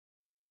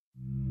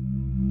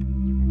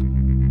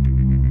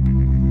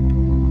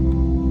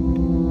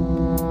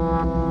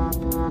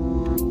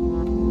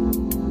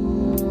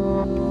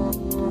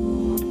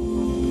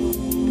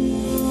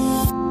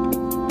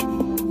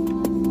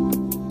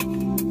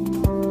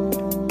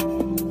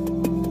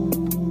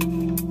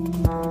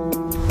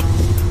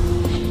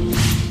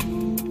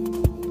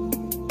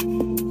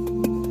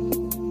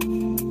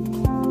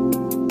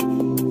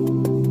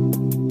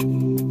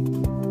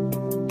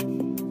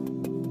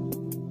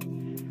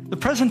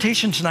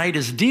presentation tonight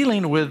is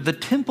dealing with the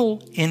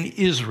temple in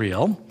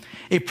Israel,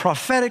 a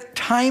prophetic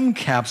time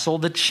capsule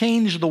that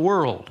changed the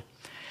world.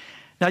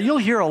 Now, you'll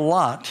hear a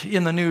lot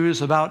in the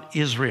news about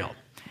Israel.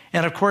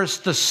 And of course,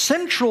 the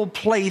central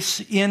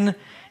place in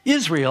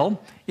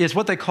Israel is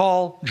what they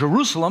call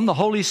Jerusalem, the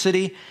holy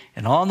city.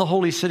 And on the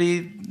holy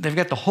city, they've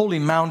got the Holy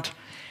Mount.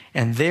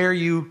 And there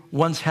you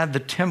once had the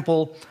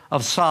Temple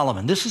of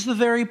Solomon. This is the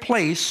very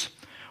place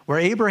where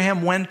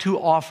Abraham went to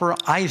offer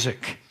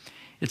Isaac.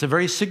 It's a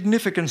very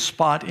significant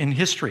spot in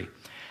history.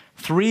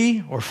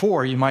 3 or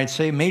 4, you might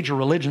say, major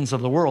religions of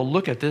the world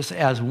look at this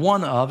as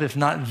one of, if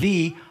not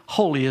the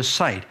holiest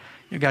site.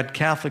 You've got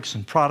Catholics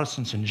and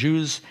Protestants and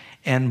Jews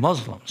and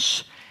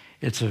Muslims.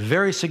 It's a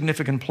very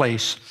significant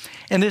place.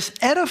 And this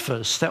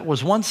edifice that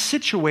was once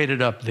situated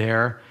up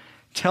there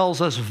tells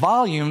us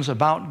volumes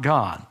about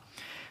God.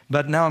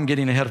 But now I'm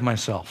getting ahead of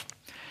myself.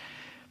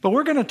 But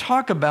we're going to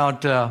talk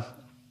about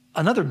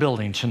another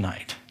building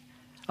tonight,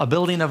 a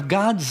building of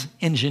God's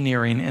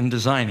engineering and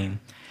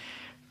designing.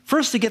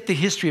 First, to get the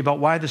history about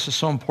why this is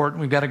so important,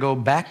 we've got to go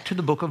back to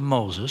the book of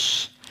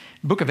Moses,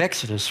 book of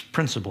Exodus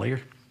principally,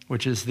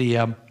 which is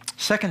the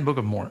second book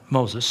of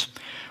Moses.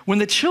 When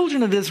the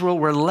children of Israel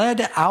were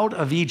led out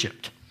of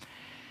Egypt,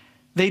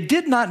 they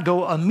did not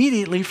go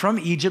immediately from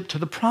Egypt to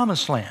the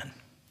promised land.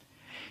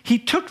 He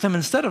took them,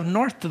 instead of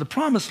north to the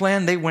promised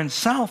land, they went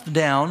south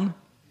down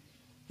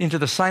into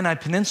the Sinai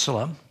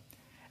Peninsula.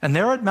 And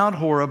there at Mount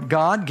Horeb,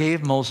 God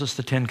gave Moses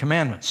the 10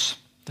 Commandments.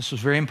 This was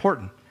very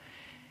important.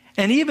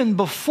 And even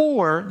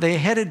before they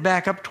headed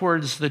back up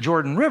towards the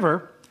Jordan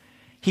River,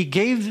 he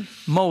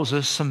gave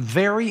Moses some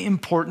very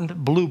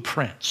important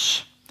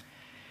blueprints.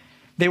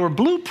 They were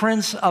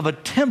blueprints of a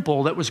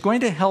temple that was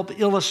going to help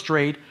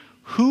illustrate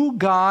who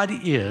God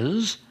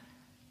is,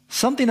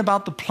 something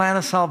about the plan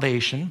of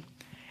salvation,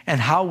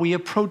 and how we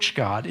approach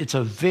God. It's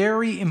a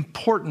very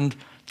important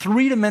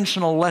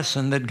three-dimensional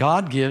lesson that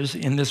God gives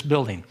in this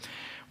building.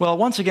 Well,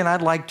 once again,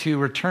 I'd like to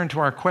return to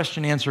our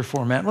question-answer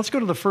format. Let's go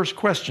to the first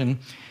question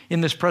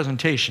in this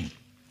presentation.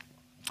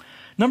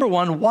 Number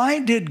 1,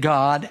 what did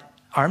God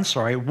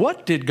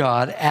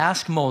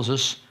ask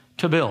Moses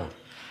to build?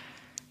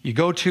 You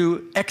go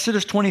to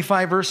Exodus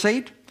 25, verse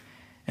 8,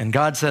 and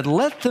God said,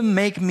 "Let them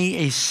make me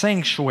a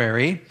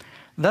sanctuary,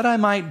 that I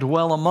might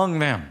dwell among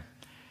them."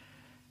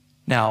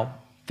 Now,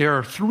 there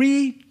are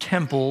 3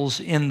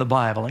 temples in the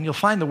Bible, and you'll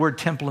find the word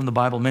temple in the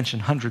Bible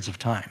mentioned hundreds of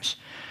times.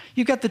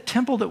 You've got the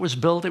temple that was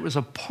built, it was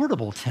a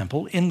portable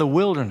temple in the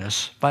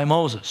wilderness by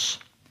Moses.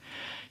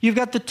 You've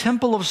got the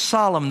Temple of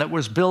Solomon that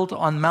was built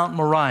on Mount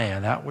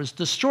Moriah. That was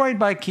destroyed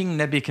by King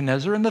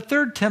Nebuchadnezzar. And the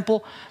third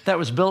temple that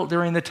was built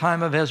during the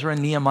time of Ezra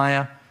and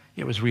Nehemiah,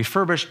 it was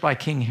refurbished by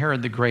King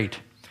Herod the Great.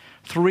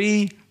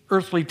 3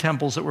 earthly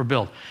temples that were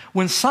built.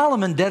 When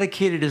Solomon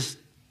dedicated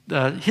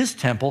his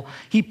temple,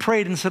 he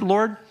prayed and said,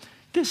 "Lord,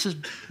 this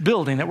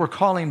building that we're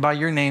calling by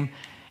your name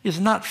is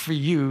not for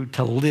you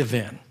to live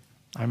in."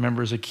 I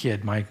remember as a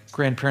kid, my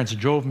grandparents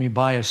drove me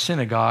by a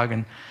synagogue,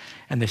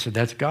 and they said,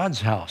 "That's God's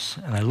house."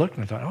 And I looked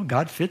and I thought, oh,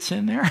 God fits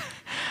in there?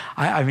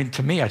 I mean,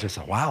 to me, I just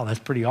thought, wow, that's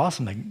pretty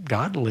awesome that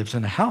God lives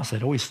in a house.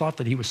 I'd always thought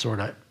that he was sort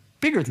of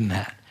bigger than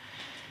that.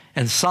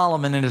 And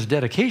Solomon, in his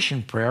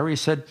dedication prayer, he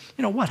said,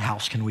 "What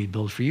house can we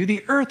build for you?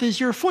 The earth is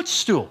your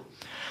footstool."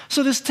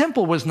 So this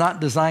temple was not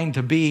designed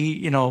to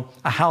be,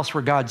 a house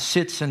where God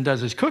sits and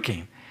does his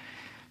cooking.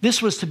 This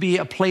was to be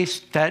a place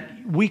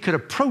that we could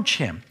approach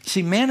him.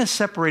 See, man is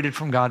separated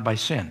from God by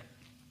sin.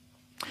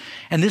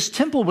 And this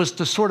temple was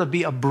to sort of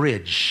be a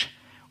bridge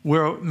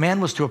where man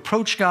was to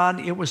approach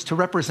God. It was to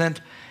represent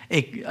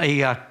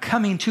a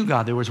coming to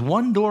God. There was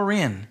one door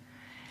in.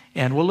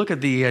 And we'll look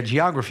at the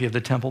geography of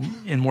the temple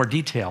in more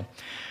detail.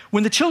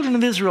 When the children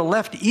of Israel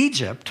left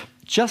Egypt,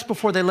 just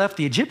before they left,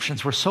 the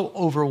Egyptians were so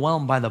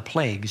overwhelmed by the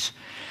plagues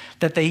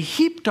that they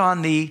heaped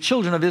on the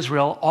children of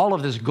Israel all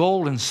of this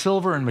gold and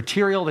silver and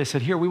material. They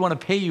said, "Here, we want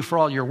to pay you for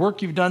all your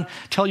work you've done.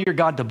 Tell your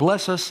God to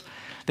bless us."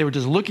 They were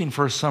just looking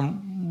for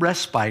some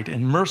respite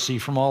and mercy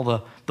from all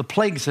the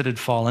plagues that had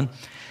fallen.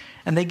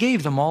 And they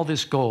gave them all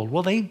this gold.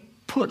 Well, they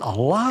put a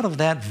lot of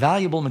that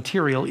valuable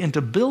material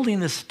into building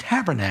this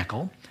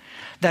tabernacle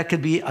that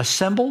could be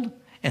assembled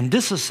and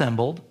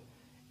disassembled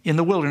in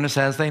the wilderness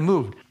as they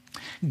moved.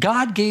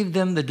 God gave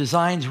them the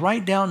designs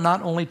right down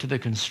not only to the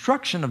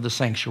construction of the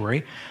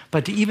sanctuary,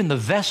 but to even the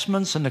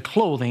vestments and the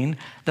clothing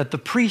that the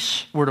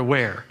priests were to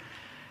wear.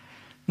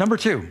 Number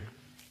 2,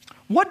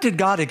 what did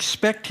God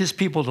expect his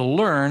people to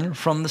learn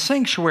from the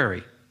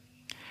sanctuary?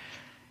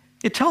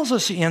 It tells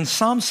us in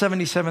Psalm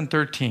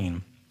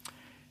 77:13,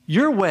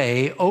 "Your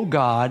way, O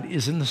God,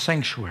 is in the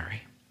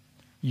sanctuary.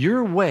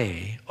 Your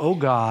way, O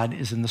God,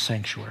 is in the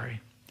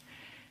sanctuary."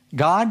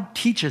 God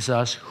teaches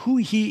us who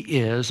he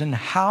is and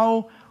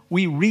how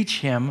we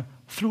reach him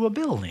through a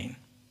building.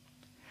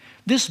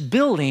 This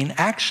building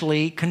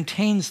actually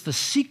contains the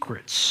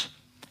secrets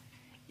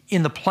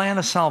in the plan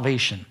of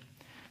salvation.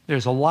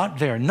 There's a lot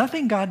there.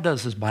 Nothing God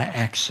does is by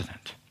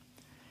accident.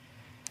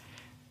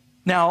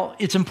 Now,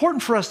 it's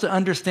important for us to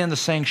understand the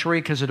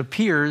sanctuary because it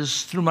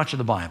appears through much of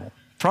the Bible.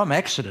 From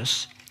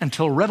Exodus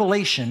until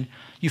Revelation,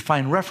 you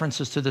find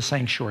references to the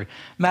sanctuary.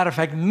 Matter of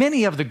fact,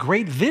 many of the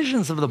great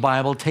visions of the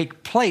Bible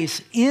take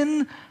place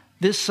in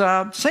this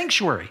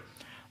sanctuary.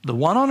 The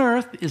one on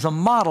earth is a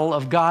model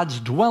of God's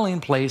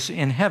dwelling place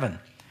in heaven.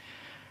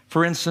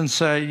 For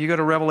instance, you go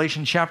to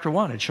Revelation chapter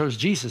 1. It shows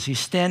Jesus. He's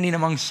standing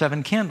among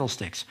 7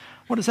 candlesticks.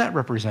 What does that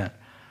represent?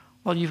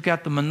 Well, you've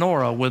got the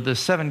menorah with the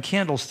 7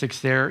 candlesticks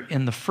there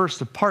in the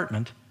first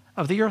apartment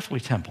of the earthly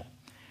temple.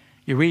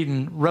 You read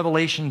in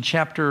Revelation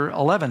chapter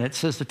 11, it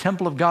says the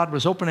temple of God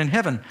was open in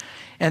heaven,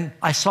 and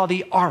I saw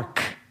the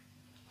ark.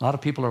 A lot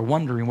of people are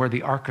wondering where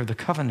the Ark of the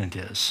Covenant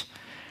is.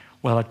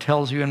 Well, it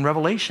tells you in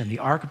Revelation, the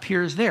ark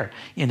appears there.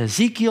 In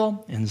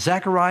Ezekiel, in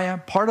Zechariah,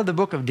 part of the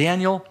book of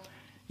Daniel,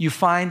 you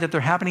find that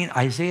they're happening.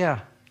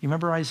 Isaiah, you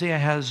remember Isaiah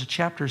has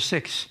chapter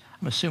 6.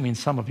 I'm assuming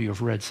some of you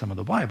have read some of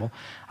the Bible.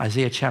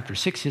 Isaiah chapter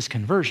 6, his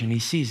conversion, he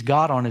sees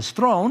God on his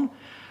throne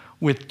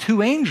with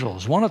 2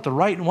 angels, one at the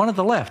right and one at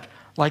the left,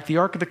 like the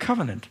Ark of the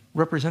Covenant,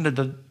 represented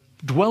the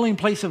dwelling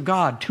place of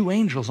God, 2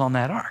 angels on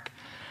that ark.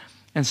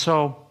 And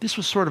so this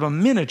was sort of a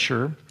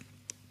miniature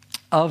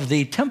of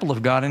the temple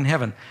of God in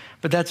heaven.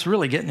 But that's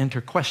really getting into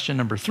question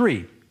number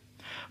 3.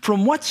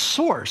 From what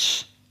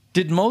source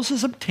did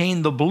Moses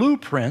obtain the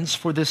blueprints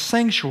for this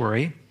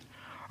sanctuary,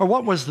 or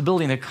what was the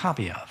building a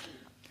copy of?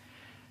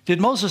 Did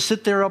Moses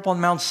sit there up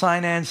on Mount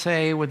Sinai and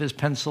say with his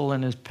pencil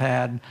and his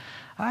pad,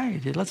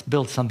 let's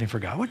build something for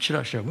God. What should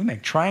I show? We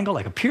make triangle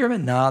like a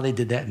pyramid? No, they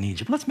did that in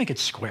Egypt. Let's make it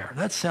square.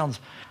 That sounds,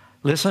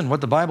 listen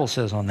what the Bible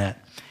says on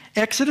that.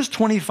 Exodus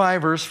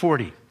 25, verse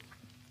 40.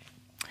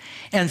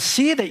 And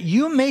see that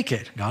you make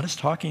it, God is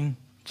talking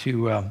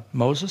to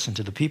Moses and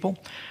to the people,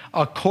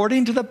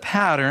 according to the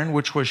pattern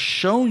which was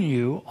shown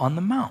you on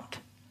the mount.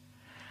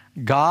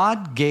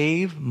 God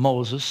gave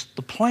Moses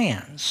the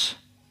plans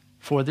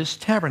for this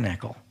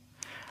tabernacle.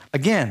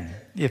 Again,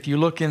 if you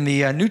look in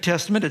the New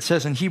Testament, it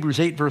says in Hebrews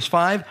 8, verse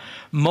 5,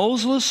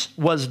 Moses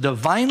was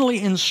divinely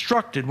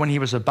instructed when he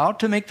was about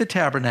to make the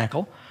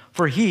tabernacle,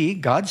 for he,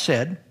 God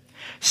said,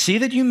 see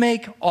that you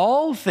make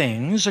all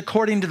things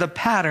according to the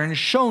pattern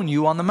shown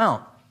you on the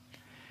mount.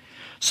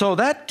 So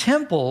that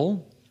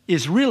temple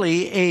is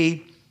really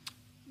a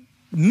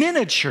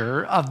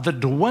miniature of the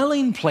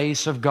dwelling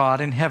place of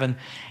God in heaven.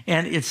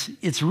 And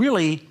it's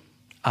really,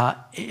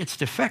 it's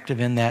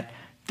defective in that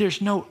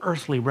there's no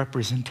earthly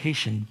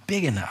representation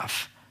big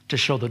enough to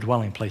show the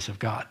dwelling place of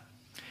God.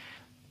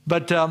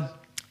 But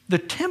the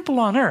temple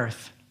on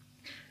earth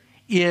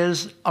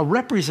is a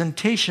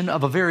representation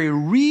of a very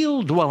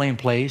real dwelling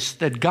place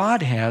that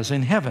God has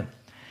in heaven.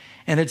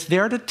 And it's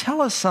there to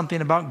tell us something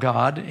about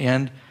God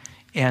and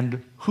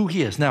who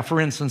he is. Now,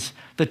 for instance,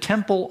 the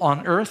temple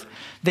on earth,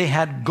 they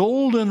had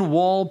golden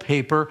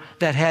wallpaper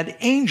that had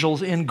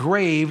angels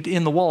engraved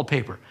in the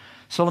wallpaper.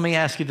 So let me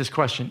ask you this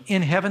question.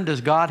 In heaven,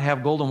 does God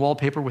have golden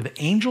wallpaper with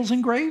angels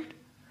engraved?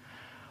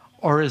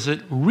 Or is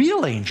it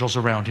real angels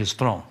around his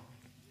throne?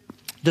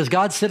 Does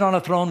God sit on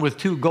a throne with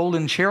 2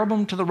 golden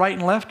cherubim to the right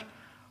and left?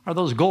 Are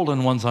those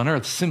golden ones on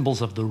earth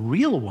symbols of the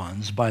real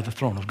ones by the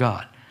throne of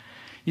God?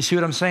 You see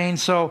what I'm saying?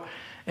 So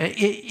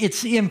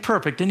it's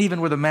imperfect. And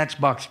even with a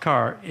Matchbox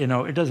car,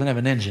 it doesn't have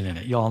an engine in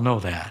it. You all know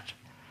that.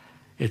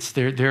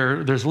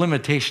 There's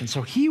limitations.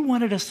 So he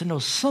wanted us to know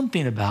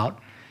something about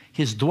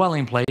his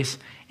dwelling place,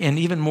 and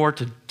even more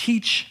to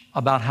teach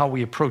about how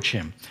we approach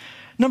him.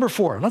 Number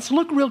 4, let's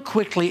look real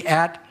quickly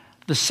at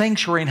the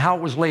sanctuary and how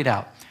it was laid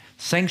out.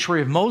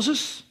 Sanctuary of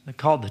Moses, they're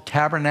called the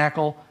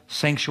tabernacle,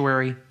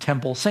 sanctuary,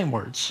 temple, same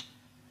words.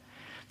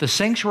 The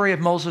sanctuary of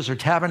Moses or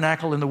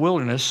tabernacle in the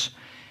wilderness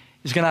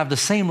is going to have the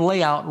same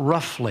layout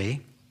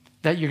roughly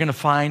that you're going to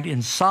find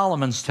in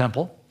Solomon's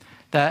temple.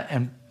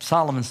 And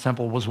Solomon's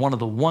temple was one of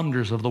the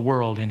wonders of the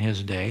world in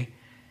his day,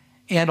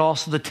 and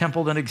also the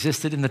temple that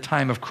existed in the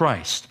time of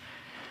Christ.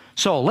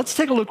 So let's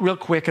take a look real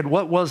quick at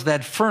what was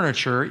that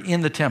furniture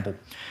in the temple.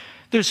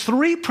 There's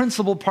 3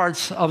 principal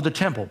parts of the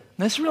temple.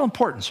 This is real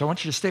important, so I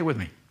want you to stay with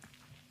me.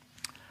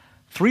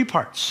 3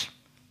 parts.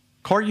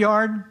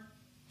 Courtyard,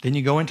 then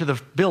you go into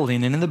the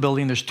building, and in the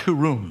building there's 2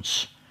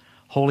 rooms.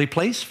 Holy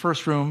place,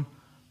 first room.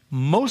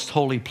 Most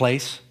holy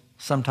place,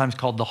 sometimes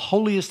called the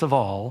holiest of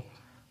all,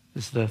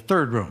 is the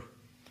 3rd room.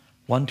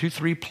 1, 2,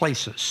 3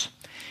 places.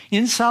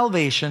 In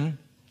salvation,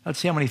 let's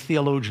see how many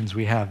theologians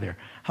we have there.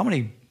 How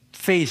many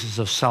phases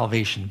of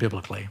salvation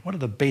biblically? What are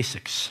the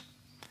basics?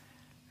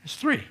 There's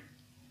 3.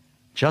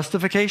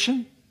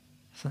 Justification.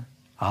 And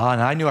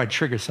I knew I'd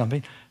trigger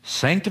something.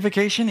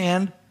 Sanctification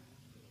and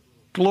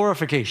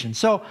glorification.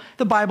 So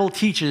the Bible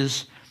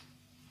teaches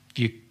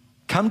you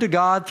come to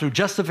God through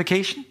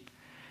justification.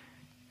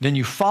 Then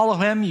you follow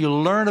him. You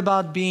learn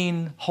about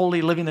being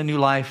holy, living a new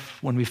life.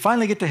 When we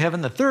finally get to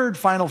heaven, the 3rd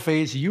final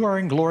phase, you are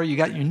in glory. You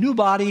got your new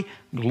body,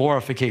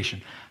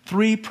 glorification.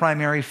 3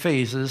 primary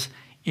phases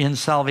in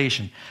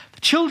salvation.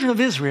 The children of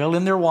Israel,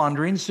 in their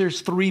wanderings, there's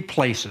 3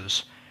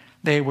 places.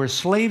 They were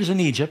slaves in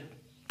Egypt.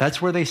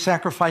 That's where they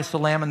sacrificed the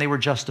lamb and they were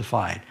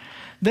justified.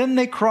 Then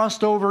they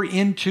crossed over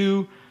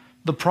into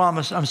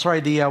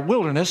the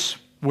wilderness,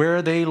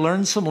 where they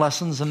learned some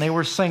lessons and they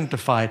were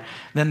sanctified.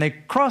 Then they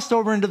crossed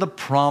over into the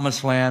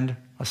promised land,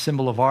 a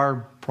symbol of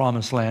our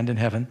promised land in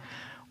heaven,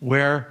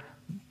 where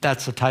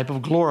that's a type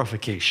of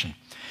glorification.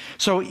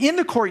 So in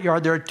the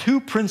courtyard, there are two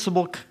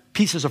principal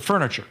pieces of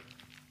furniture.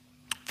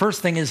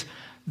 First thing is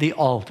the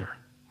altar,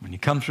 when you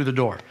come through the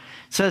door. It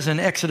says in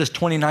Exodus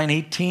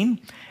 29:18,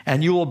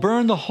 and you will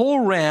burn the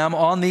whole ram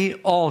on the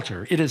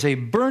altar. It is a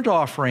burnt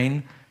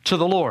offering to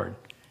the Lord.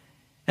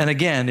 And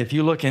again, if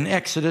you look in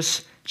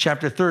Exodus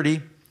chapter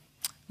 30,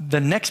 the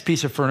next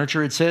piece of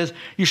furniture, it says,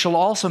 you shall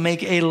also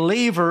make a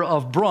laver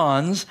of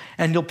bronze,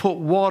 and you'll put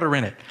water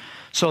in it.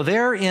 So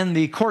there in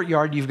the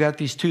courtyard, you've got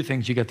these two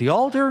things. You got the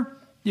altar,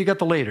 you got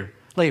the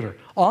laver.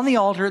 On the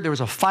altar, there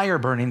was a fire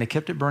burning. They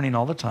kept it burning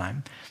all the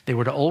time. They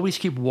were to always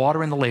keep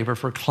water in the laver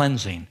for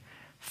cleansing.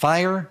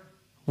 Fire,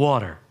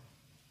 water.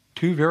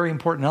 Two very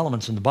important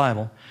elements in the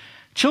Bible.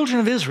 Children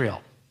of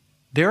Israel,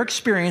 their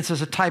experience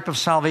is a type of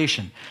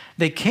salvation.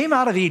 They came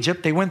out of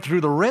Egypt. They went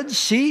through the Red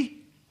Sea,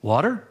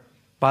 water.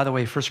 By the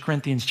way, 1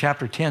 Corinthians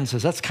chapter 10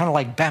 says that's kind of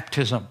like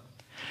baptism.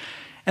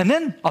 And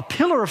then a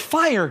pillar of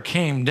fire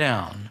came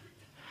down.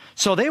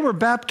 So they were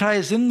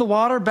baptized in the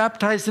water,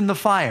 baptized in the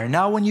fire.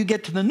 Now when you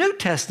get to the New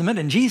Testament,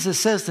 and Jesus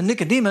says to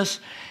Nicodemus,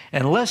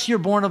 unless you're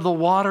born of the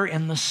water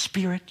and the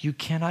Spirit, you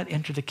cannot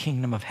enter the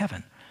kingdom of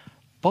heaven.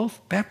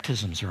 Both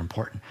baptisms are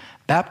important.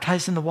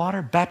 Baptized in the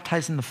water,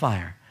 baptized in the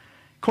fire.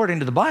 According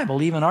to the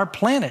Bible, even our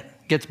planet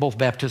gets both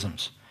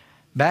baptisms.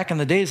 Back in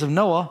the days of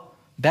Noah,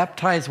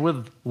 baptized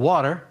with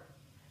water.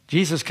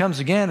 Jesus comes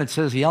again, it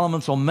says the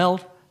elements will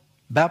melt,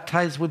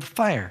 baptized with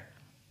fire.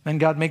 Then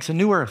God makes a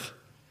new earth.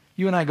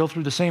 You and I go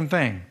through the same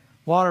thing.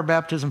 Water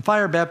baptism,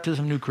 fire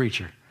baptism, new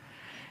creature.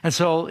 And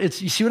so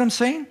you see what I'm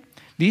saying?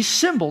 These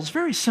symbols,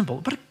 very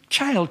simple, but a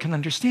child can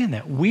understand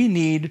that. We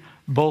need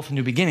both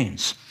new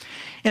beginnings.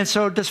 And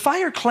so does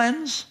fire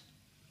cleanse?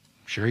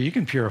 Sure, you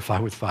can purify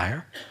with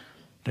fire.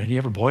 Did you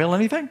ever boil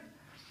anything?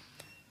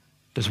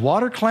 Does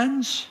water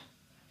cleanse?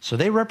 So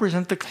they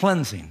represent the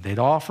cleansing. They'd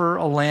offer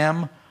a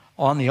lamb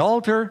on the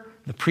altar.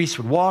 The priest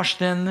would wash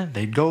then.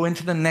 They'd go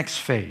into the next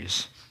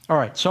phase. All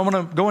right, so I'm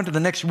going to go into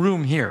the next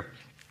room here.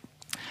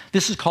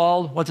 This is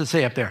called, what's it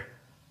say up there?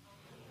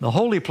 The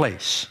holy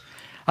place.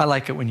 I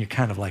like it when you're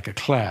kind of like a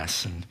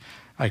class and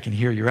I can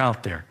hear you're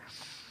out there.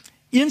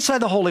 Inside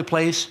the holy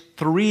place,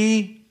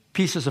 3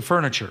 pieces of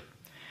furniture.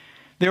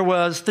 There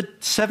was the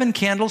 7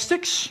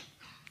 candlesticks,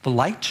 the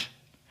light.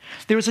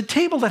 There was a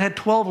table that had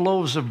 12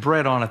 loaves of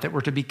bread on it that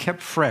were to be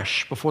kept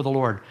fresh before the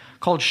Lord,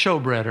 called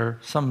showbread, or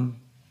some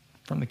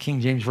from the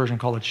King James Version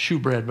call it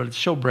shewbread, but it's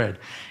showbread.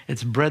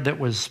 It's bread that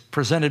was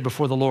presented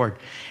before the Lord.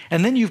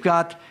 And then you've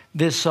got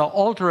this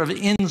altar of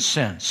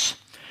incense.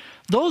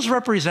 Those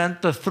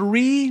represent the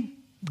 3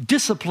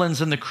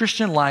 disciplines in the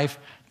Christian life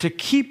to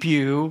keep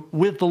you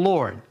with the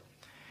Lord.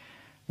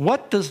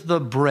 What does the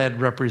bread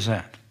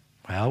represent?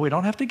 Well, we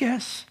don't have to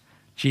guess.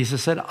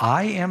 Jesus said,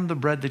 I am the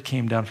bread that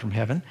came down from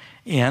heaven,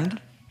 and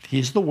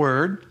he's the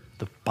Word.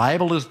 The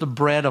Bible is the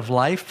bread of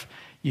life.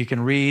 You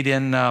can read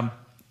in,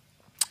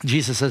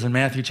 Jesus says in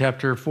Matthew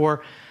chapter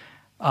 4,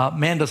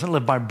 man doesn't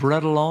live by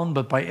bread alone,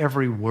 but by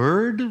every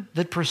word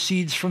that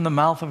proceeds from the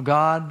mouth of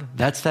God.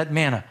 That's that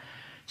manna.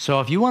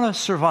 So if you want to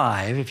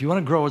survive, if you want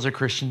to grow as a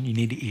Christian, you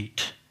need to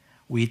eat.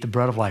 We eat the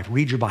bread of life.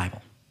 Read your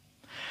Bible.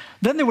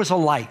 Then there was a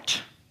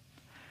light.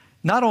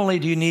 Not only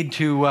do you need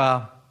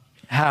to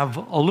have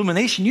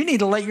illumination, you need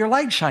to let your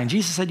light shine.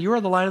 Jesus said, you are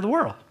the light of the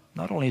world.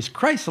 Not only is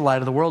Christ the light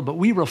of the world, but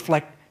we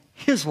reflect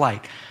his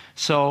light.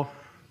 So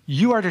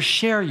you are to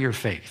share your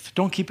faith.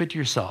 Don't keep it to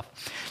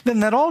yourself.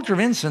 Then that altar of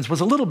incense was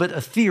a little bit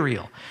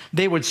ethereal.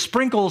 They would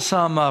sprinkle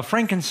some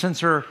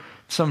frankincense or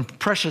some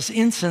precious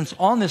incense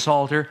on this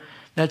altar.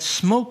 That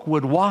smoke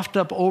would waft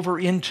up over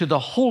into the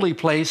holy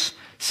place,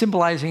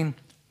 symbolizing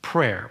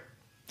prayer.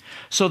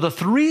 So the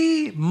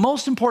 3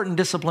 most important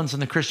disciplines in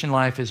the Christian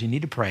life is you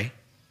need to pray.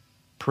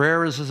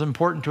 Prayer is as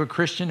important to a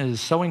Christian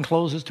as sewing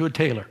clothes is to a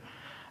tailor.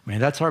 I mean,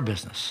 that's our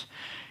business.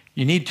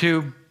 You need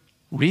to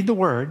read the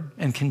Word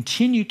and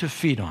continue to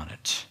feed on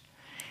it.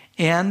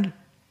 And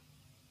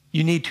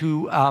you need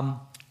to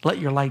let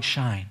your light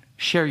shine.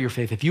 Share your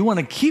faith. If you want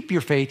to keep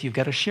your faith, you've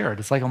got to share it.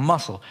 It's like a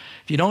muscle.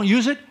 If you don't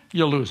use it,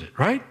 you'll lose it,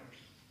 right?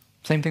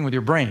 Same thing with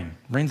your brain.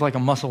 Brain's like a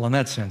muscle in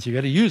that sense. You've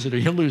got to use it or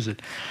you'll lose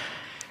it.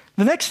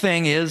 The next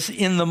thing is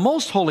in the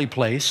most holy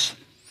place,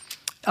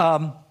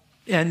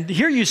 and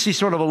here you see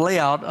sort of a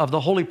layout of the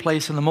holy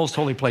place and the most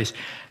holy place.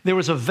 There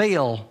was a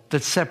veil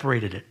that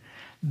separated it.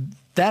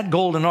 That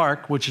golden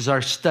ark, which is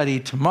our study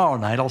tomorrow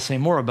night, I'll say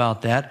more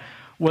about that,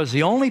 was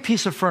the only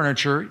piece of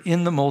furniture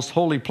in the most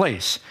holy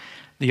place,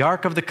 the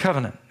Ark of the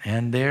Covenant.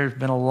 And there's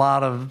been a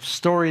lot of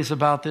stories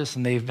about this,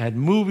 and they've had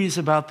movies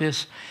about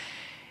this.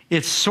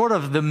 It's sort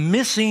of the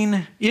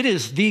missing, it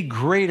is the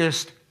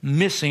greatest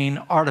missing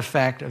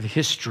artifact of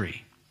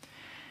history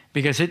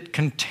because it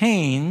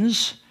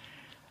contains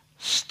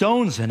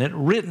stones in it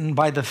written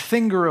by the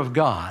finger of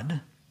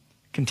God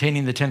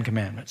containing the 10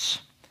 Commandments.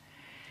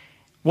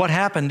 What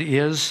happened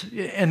is,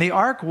 and the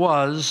ark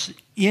was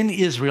in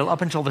Israel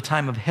up until the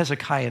time of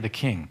Hezekiah the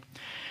king.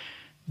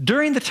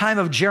 During the time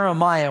of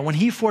Jeremiah, when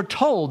he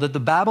foretold that the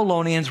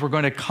Babylonians were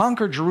going to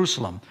conquer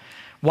Jerusalem,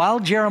 While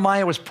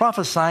Jeremiah was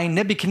prophesying,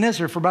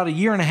 Nebuchadnezzar for about a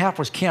year and a half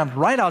was camped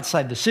right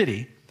outside the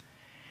city.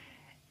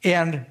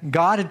 And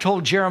God had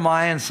told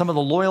Jeremiah and some of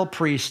the loyal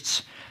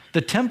priests,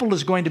 the temple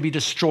is going to be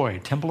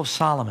destroyed, Temple of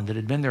Solomon that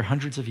had been there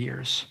hundreds of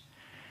years.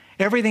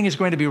 Everything is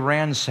going to be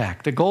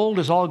ransacked. The gold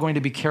is all going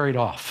to be carried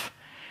off.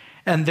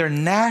 And their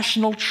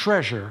national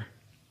treasure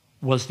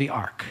was the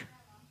ark.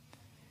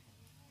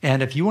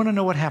 And if you want to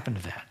know what happened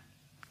to that,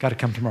 got to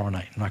come tomorrow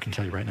night. I'm not going to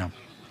tell you right now.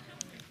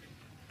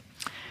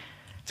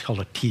 It's called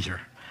a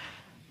teaser.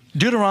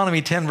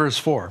 Deuteronomy 10, verse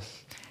 4.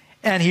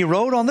 And he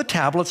wrote on the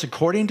tablets,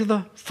 according to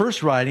the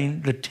first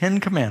writing, the 10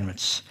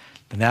 commandments.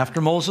 Then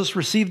after Moses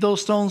received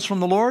those stones from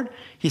the Lord,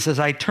 he says,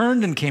 I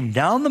turned and came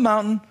down the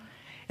mountain,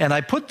 and I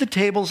put the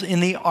tables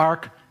in the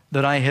ark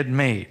that I had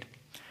made.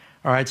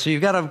 All right, so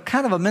you've got a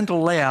kind of a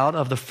mental layout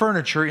of the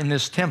furniture in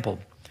this temple.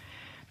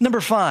 Number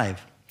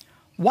 5,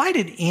 why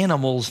did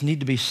animals need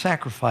to be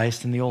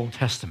sacrificed in the Old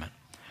Testament?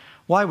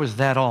 Why was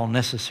that all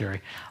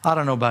necessary? I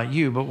don't know about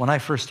you, but when I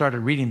first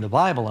started reading the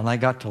Bible and I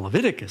got to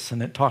Leviticus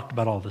and it talked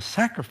about all the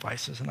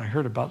sacrifices and I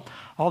heard about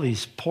all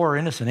these poor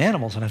innocent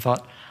animals and I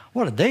thought,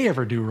 what did they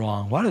ever do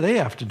wrong? Why do they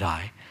have to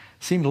die?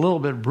 It seemed a little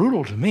bit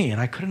brutal to me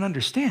and I couldn't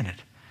understand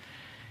it.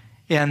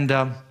 And,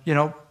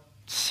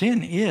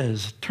 sin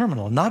is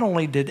terminal. Not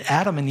only did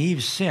Adam and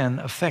Eve's sin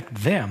affect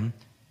them,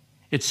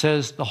 it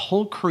says the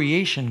whole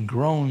creation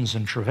groans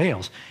and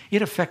travails.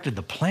 It affected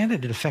the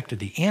planet. It affected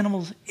the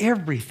animals.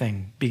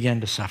 Everything began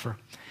to suffer.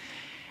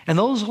 And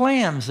those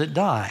lambs that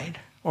died,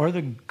 or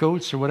the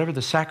goats or whatever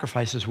the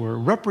sacrifices were,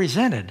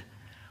 represented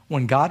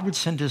when God would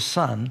send his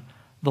son,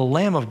 the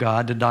Lamb of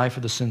God, to die for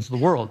the sins of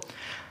the world.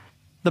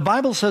 The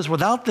Bible says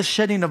without the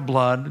shedding of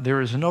blood, there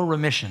is no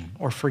remission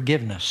or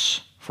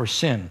forgiveness for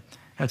sin.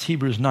 That's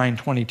Hebrews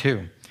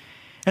 9:22.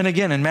 And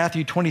again, in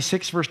Matthew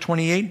 26, verse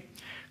 28,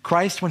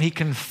 Christ, when he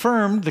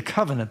confirmed the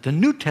covenant, the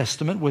New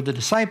Testament with the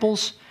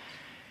disciples,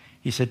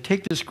 he said,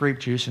 take this grape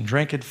juice and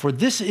drink it, for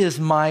this is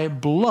my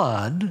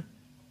blood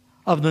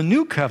of the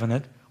new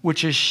covenant,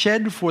 which is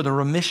shed for the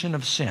remission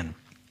of sin.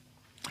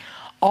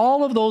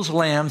 All of those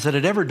lambs that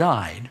had ever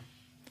died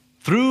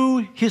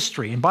through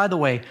history, and by the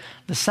way,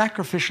 the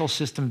sacrificial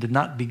system did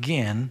not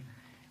begin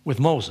with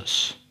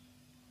Moses.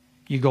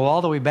 You go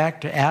all the way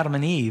back to Adam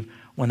and Eve.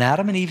 When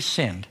Adam and Eve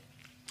sinned,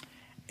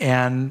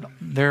 and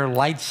their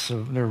robes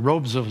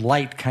of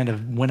light kind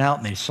of went out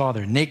and they saw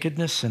their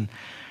nakedness and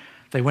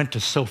they went to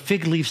sew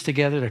fig leaves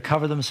together to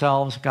cover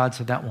themselves. God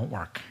said that won't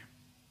work.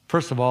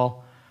 First of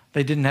all,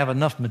 they didn't have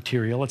enough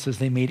material. It says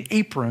they made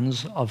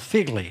aprons of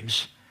fig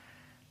leaves.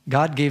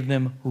 God gave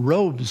them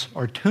robes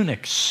or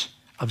tunics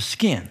of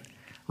skin.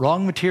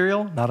 Wrong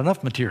material, not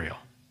enough material.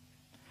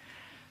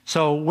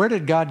 So where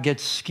did God get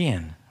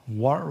skin?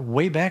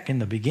 Way back in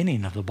the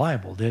beginning of the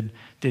Bible.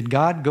 Did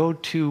God go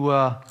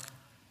to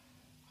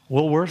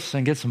Woolworths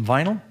and get some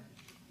vinyl?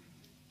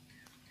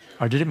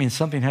 Or did it mean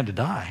something had to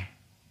die?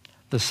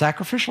 The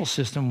sacrificial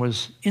system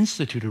was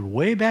instituted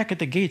way back at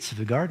the gates of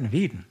the Garden of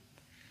Eden.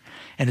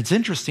 And it's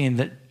interesting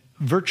that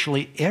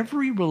virtually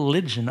every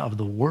religion of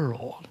the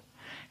world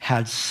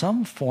had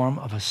some form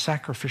of a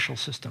sacrificial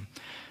system.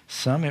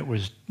 Some it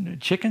was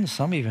chickens,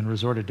 some even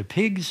resorted to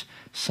pigs,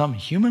 some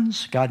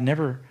humans. God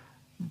never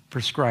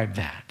prescribed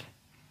that.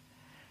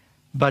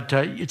 But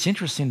it's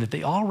interesting that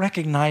they all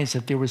recognized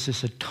that there was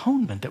this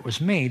atonement that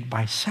was made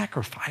by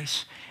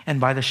sacrifice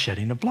and by the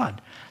shedding of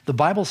blood. The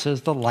Bible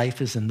says the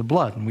life is in the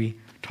blood, and we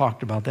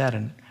talked about that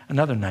in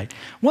another night.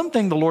 One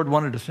thing the Lord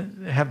wanted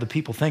to have the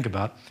people think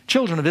about,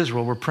 children of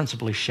Israel were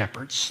principally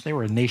shepherds. They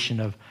were a nation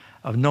of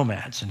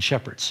nomads and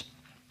shepherds.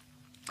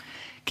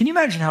 Can you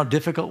imagine how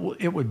difficult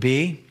it would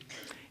be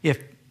if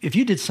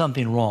you did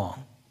something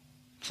wrong?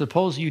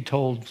 Suppose you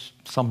told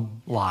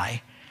some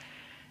lie,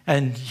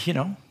 and,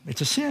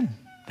 it's a sin.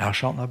 Thou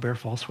shalt not bear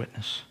false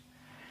witness.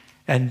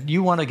 And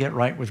you want to get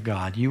right with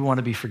God. You want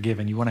to be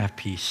forgiven. You want to have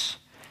peace.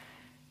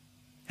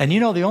 And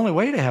the only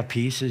way to have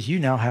peace is you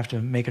now have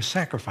to make a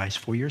sacrifice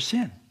for your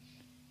sin.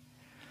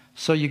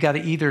 So you got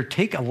to either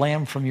take a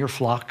lamb from your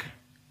flock,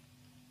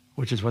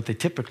 which is what they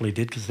typically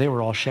did because they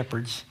were all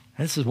shepherds.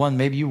 And this is one,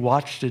 maybe you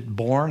watched it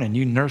born and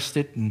you nursed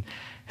it and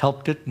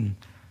helped it and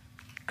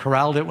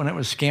corralled it when it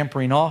was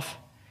scampering off.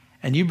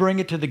 And you bring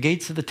it to the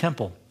gates of the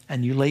temple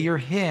and you lay your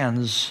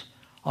hands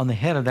on the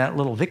head of that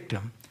little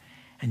victim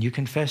and you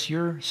confess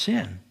your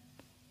sin.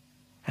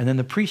 And then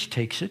the priest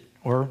takes it,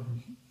 or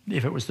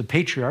if it was the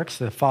patriarchs,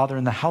 the father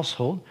in the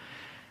household,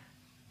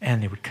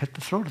 and they would cut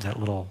the throat of that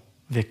little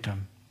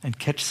victim and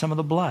catch some of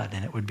the blood,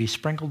 and it would be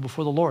sprinkled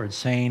before the Lord,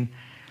 saying,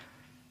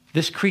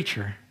 this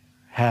creature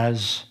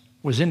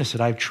was innocent.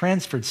 I've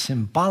transferred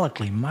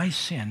symbolically my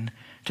sin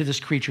to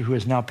this creature who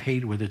is now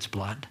paid with its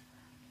blood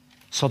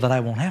so that I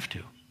won't have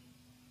to.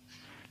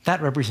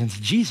 That represents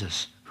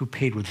Jesus who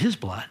paid with his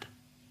blood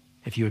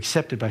if you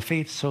accept it by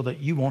faith so that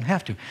you won't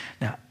have to.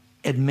 Now,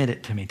 admit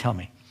it to me. Tell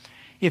me.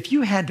 If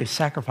you had to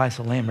sacrifice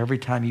a lamb every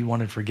time you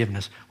wanted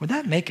forgiveness, would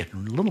that make it a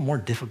little more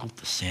difficult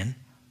to sin?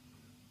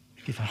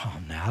 You thought,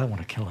 oh, no, I don't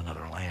want to kill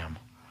another lamb.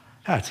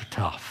 That's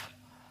tough.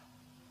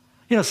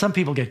 Some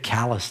people get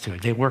callous to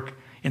it. They work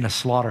in a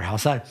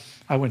slaughterhouse.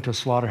 I went to a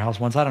slaughterhouse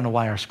once. I don't know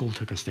why our school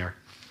took us there.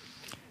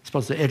 It's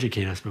supposed to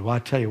educate us, but well, I'll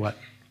tell you what.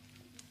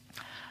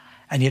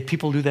 And yet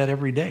people do that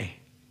every day.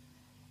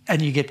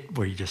 And you get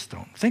where you just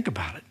don't think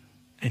about it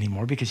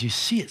anymore because you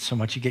see it so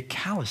much, you get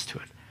callous to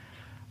it.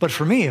 But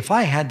for me, if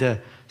I had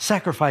to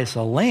sacrifice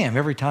a lamb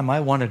every time I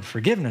wanted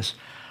forgiveness,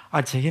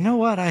 I'd say, you know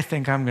what? I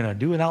think I'm going to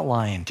do without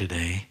lying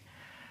today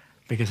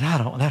because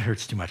that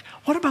hurts too much.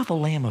 What about the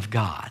Lamb of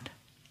God?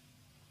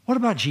 What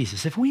about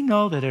Jesus? If we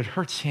know that it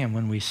hurts him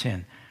when we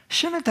sin,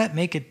 shouldn't that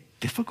make it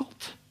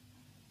difficult?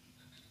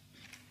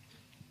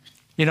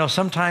 You know,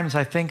 sometimes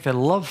I think that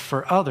love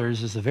for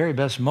others is the very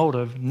best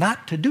motive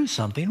not to do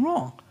something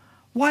wrong.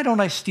 Why don't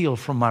I steal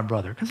from my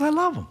brother? Because I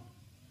love him.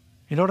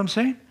 You know what I'm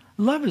saying?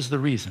 Love is the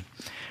reason.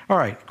 All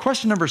right,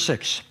 question number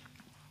 6.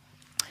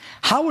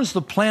 How is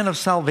the plan of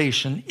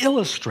salvation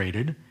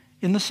illustrated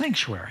in the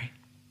sanctuary?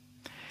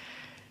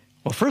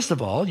 Well, first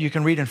of all, you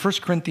can read in 1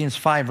 Corinthians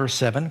 5, verse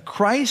 7,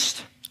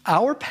 Christ,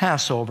 our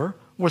Passover,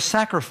 was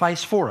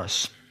sacrificed for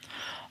us.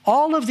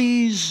 All of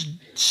these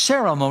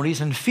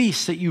ceremonies and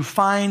feasts that you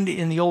find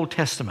in the Old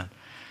Testament,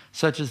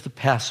 such as the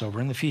Passover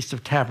and the Feast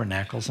of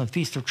Tabernacles and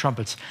Feast of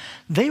Trumpets,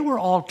 they were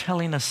all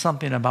telling us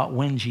something about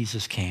when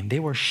Jesus came. They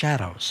were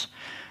shadows.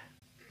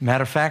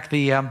 Matter of fact,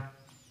 the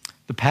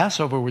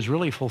Passover was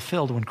really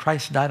fulfilled when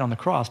Christ died on the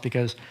cross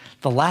because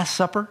the Last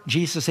Supper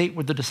Jesus ate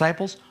with the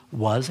disciples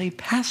was a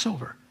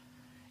Passover.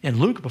 In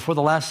Luke, before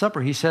the Last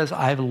Supper, he says,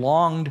 I've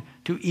longed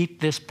to eat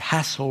this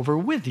Passover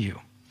with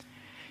you.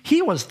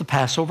 He was the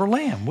Passover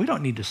lamb. We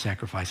don't need to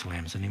sacrifice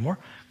lambs anymore.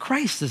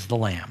 Christ is the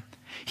lamb.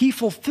 He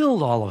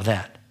fulfilled all of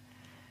that.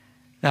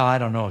 Now, I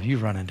don't know if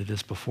you've run into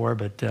this before,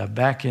 but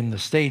back in the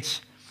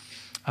States,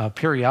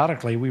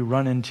 periodically we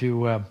run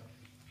into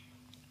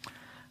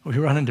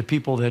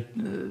people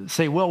that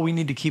say, well, we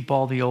need to keep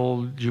all the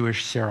old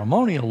Jewish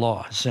ceremonial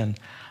laws. And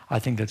I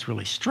think that's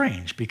really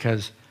strange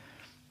because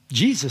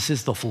Jesus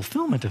is the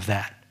fulfillment of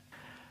that.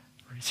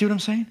 See what I'm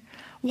saying?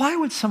 Why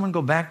would someone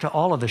go back to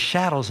all of the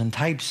shadows and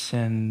types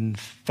and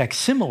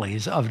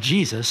facsimiles of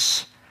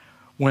Jesus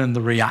when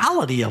the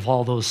reality of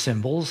all those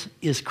symbols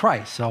is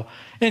Christ? So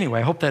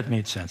anyway, I hope that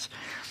made sense.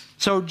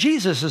 So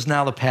Jesus is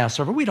now the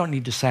Passover. We don't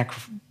need to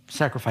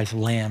sacrifice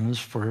lambs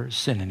for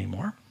sin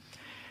anymore.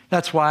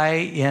 That's why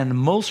in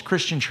most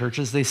Christian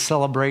churches, they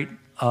celebrate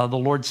the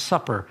Lord's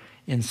Supper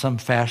in some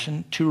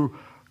fashion to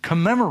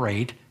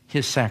commemorate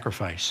his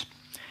sacrifice.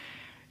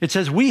 It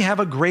says, we have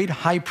a great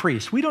high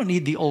priest. We don't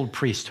need the old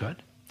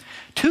priesthood.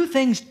 2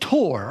 things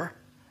tore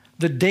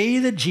the day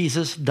that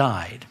Jesus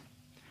died.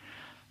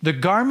 The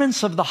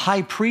garments of the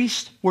high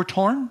priest were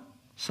torn.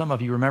 Some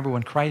of you remember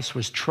when Christ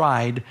was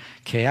tried,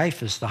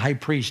 Caiaphas, the high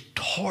priest,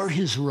 tore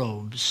his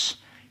robes.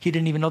 He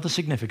didn't even know the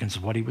significance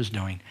of what he was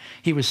doing.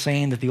 He was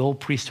saying that the old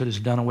priesthood is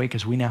done away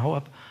because we now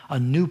have a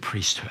new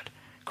priesthood.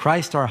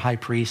 Christ, our high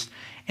priest,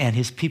 and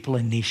his people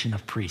a nation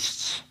of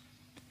priests.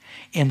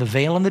 And the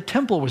veil in the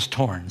temple was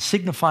torn,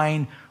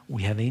 signifying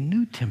we have a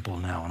new temple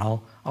now.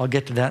 And I'll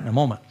get to that in a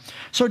moment.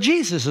 So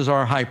Jesus is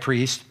our high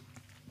priest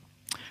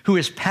who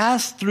has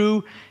passed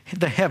through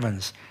the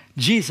heavens.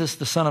 Jesus,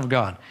 the Son of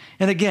God.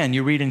 And again,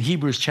 you read in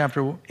Hebrews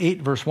chapter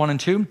 8, verse 1 and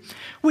 2,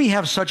 we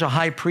have such a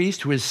high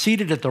priest who is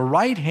seated at the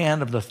right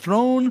hand of the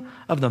throne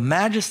of the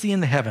majesty in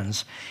the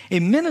heavens,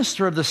 a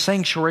minister of the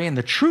sanctuary and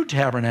the true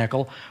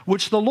tabernacle,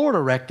 which the Lord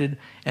erected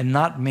and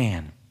not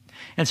man.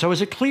 And so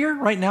is it clear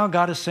right now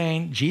God is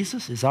saying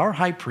Jesus is our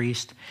high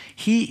priest.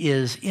 He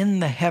is in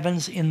the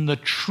heavens in the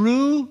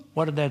true,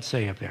 what did that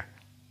say up there?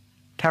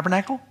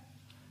 Tabernacle?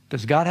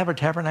 Does God have a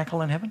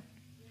tabernacle in heaven?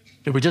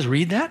 Did we just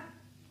read that?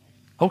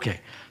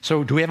 Okay,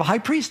 so do we have a high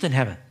priest in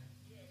heaven?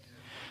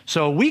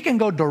 So we can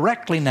go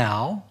directly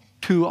now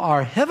to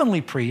our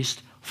heavenly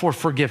priest for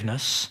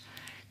forgiveness.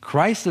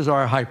 Christ is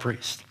our high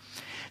priest.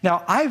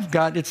 Now I've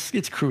got,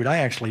 it's crude, I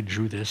actually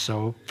drew this,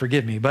 so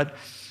forgive me, but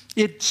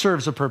it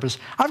serves a purpose.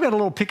 I've got a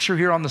little picture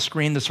here on the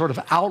screen that sort of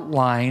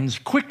outlines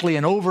quickly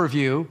an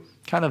overview,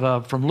 kind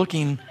of from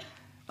looking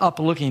up,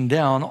 looking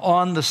down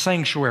on the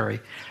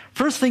sanctuary.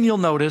 First thing you'll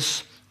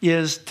notice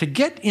is to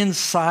get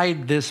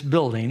inside this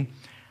building,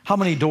 how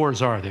many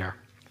doors are there?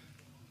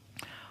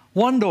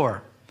 1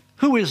 door.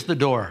 Who is the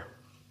door?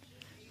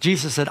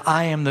 Jesus said,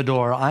 I am the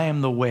door. I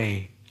am the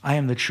way. I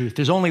am the truth.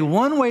 There's only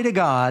one way to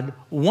God,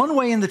 one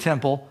way in the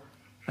temple,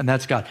 and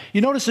that's God.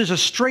 You notice there's a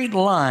straight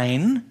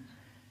line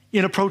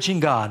in approaching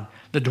God.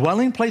 The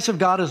dwelling place of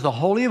God is the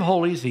Holy of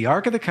Holies, the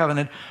Ark of the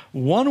Covenant,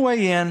 one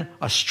way in,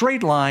 a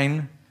straight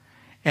line,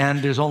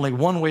 and there's only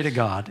one way to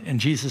God, and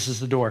Jesus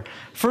is the door.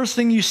 First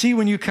thing you see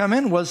when you come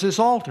in was this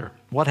altar.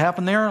 What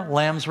happened there?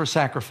 Lambs were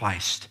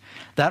sacrificed.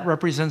 That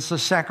represents the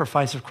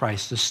sacrifice of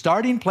Christ. The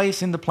starting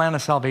place in the plan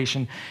of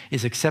salvation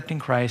is accepting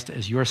Christ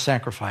as your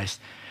sacrifice.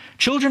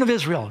 Children of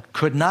Israel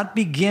could not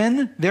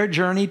begin their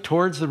journey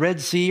towards the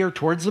Red Sea or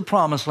towards the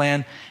Promised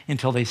Land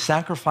until they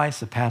sacrificed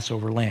the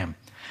Passover lamb.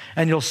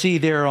 And you'll see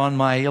there on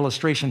my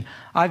illustration,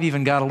 I've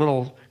even got a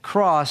little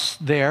cross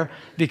there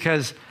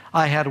because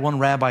I had one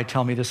rabbi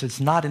tell me this,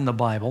 it's not in the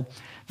Bible,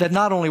 that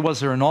not only was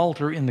there an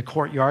altar in the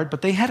courtyard,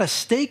 but they had a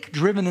stake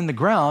driven in the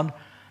ground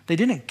They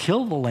didn't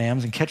kill the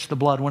lambs and catch the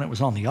blood when it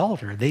was on the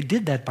altar. They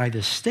did that by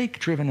the stake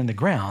driven in the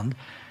ground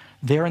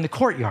there in the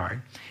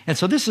courtyard. And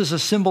so this is a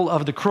symbol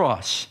of the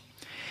cross.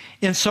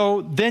 And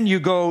so then you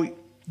go,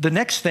 the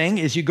next thing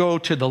is you go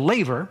to the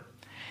laver.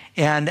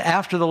 And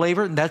after the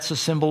laver, that's a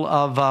symbol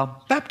of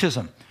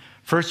baptism.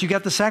 First, you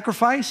got the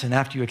sacrifice, and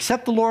after you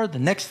accept the Lord, the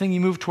next thing you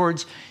move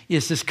towards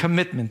is this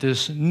commitment,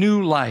 this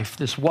new life,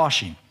 this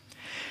washing.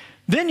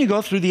 Then you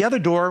go through the other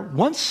door.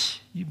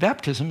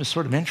 Baptism is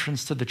sort of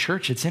entrance to the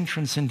church. It's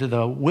entrance into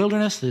the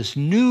wilderness, this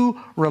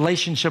new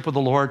relationship with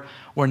the Lord,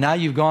 where now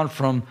you've gone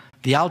from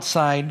the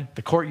outside,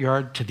 the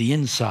courtyard, to the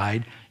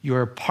inside.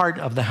 You're part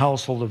of the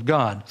household of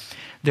God.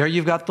 There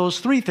you've got those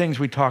three things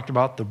we talked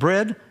about, the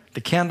bread,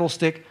 the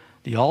candlestick,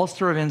 the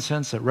altar of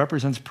incense that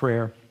represents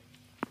prayer.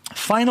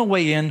 Final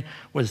way in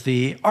was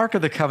the Ark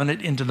of the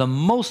Covenant into the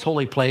most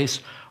holy place,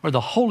 or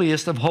the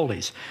holiest of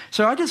holies.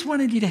 So I just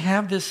wanted you to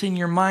have this in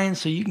your mind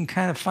so you can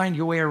kind of find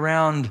your way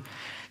around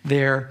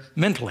there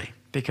mentally,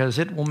 because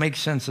it will make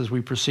sense as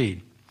we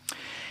proceed.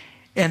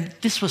 And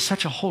this was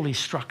such a holy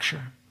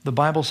structure. The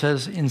Bible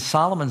says in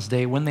Solomon's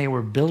day, when they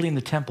were building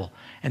the temple,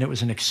 and it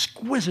was an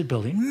exquisite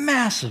building,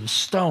 massive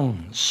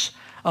stones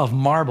of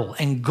marble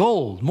and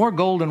gold, more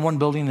gold in one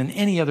building than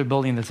any other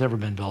building that's ever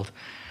been built.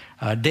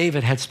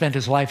 David had spent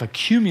his life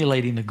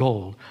accumulating the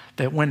gold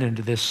that went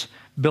into this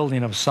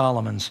building of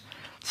Solomon's.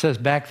 It says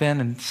back then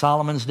in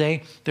Solomon's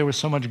day, there was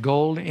so much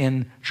gold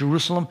in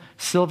Jerusalem,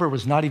 silver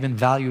was not even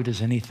valued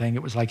as anything.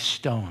 It was like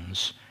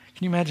stones.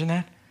 Can you imagine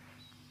that?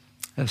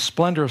 The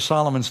splendor of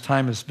Solomon's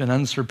time has been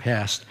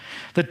unsurpassed.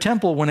 The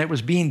temple, when it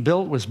was being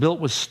built, was built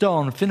with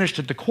stone, finished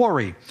at the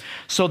quarry,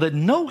 so that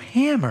no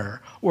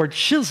hammer or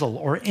chisel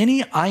or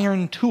any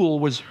iron tool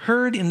was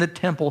heard in the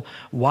temple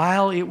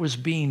while it was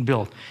being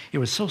built. It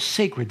was so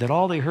sacred that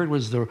all they heard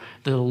was the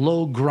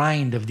low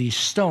grind of these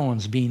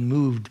stones being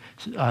moved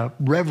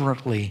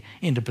reverently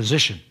into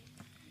position.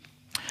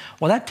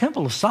 Well, that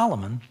temple of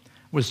Solomon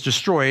was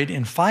destroyed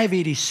in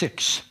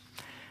 586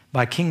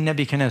 by King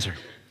Nebuchadnezzar.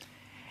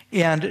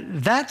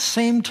 And that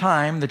same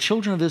time, the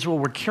children of Israel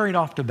were carried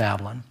off to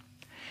Babylon.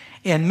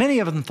 And many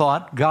of them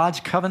thought, God's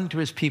covenant to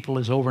his people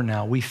is over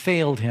now. We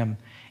failed him.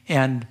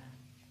 And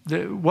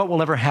what will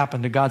ever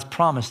happen to God's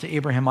promise to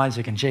Abraham,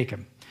 Isaac, and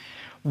Jacob?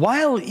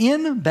 While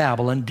in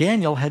Babylon,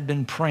 Daniel had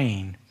been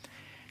praying,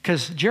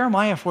 because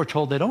Jeremiah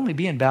foretold they'd only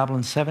be in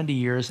Babylon 70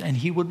 years, and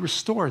he would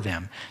restore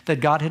them, that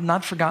God had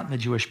not forgotten the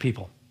Jewish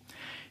people.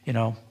 You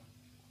know,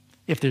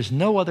 if there's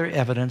no other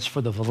evidence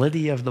for the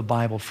validity of the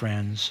Bible,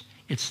 friends,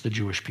 it's the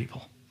Jewish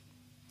people.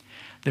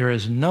 There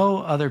is no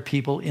other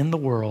people in the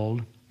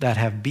world that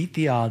have beat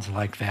the odds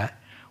like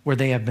that, where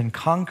they have been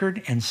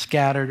conquered and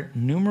scattered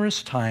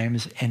numerous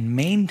times and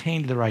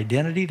maintained their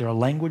identity, their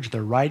language,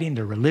 their writing,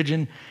 their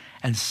religion,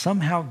 and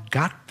somehow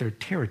got their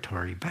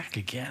territory back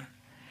again.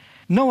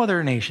 No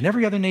other nation.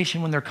 Every other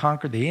nation, when they're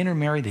conquered, they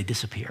intermarry, they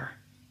disappear.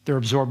 They're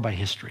absorbed by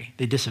history.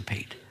 They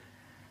dissipate.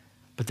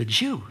 But the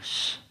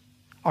Jews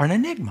are an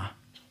enigma.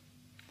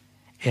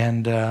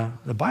 And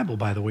the Bible,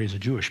 by the way, is a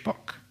Jewish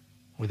book,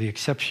 with the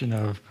exception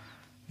of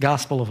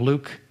Gospel of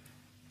Luke,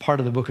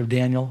 part of the book of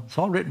Daniel. It's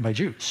all written by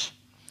Jews.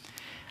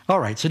 All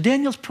right, so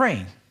Daniel's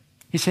praying.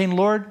 He's saying,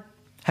 Lord,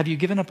 have you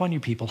given up on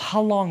your people? How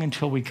long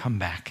until we come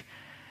back?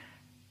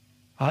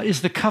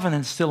 Is the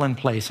covenant still in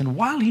place? And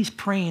while he's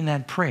praying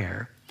that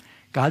prayer,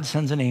 God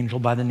sends an angel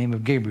by the name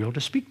of Gabriel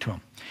to speak to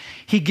him.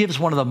 He gives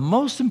one of the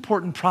most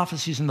important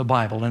prophecies in the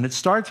Bible, and it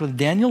starts with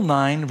Daniel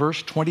 9,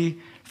 verse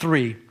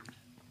 23.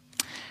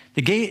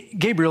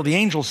 Gabriel, the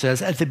angel,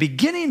 says, at the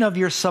beginning of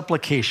your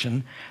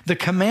supplication, the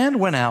command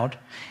went out,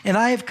 and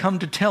I have come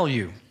to tell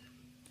you.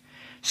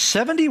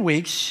 70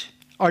 weeks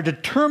are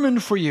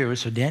determined for you.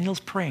 So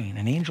Daniel's praying.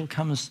 An angel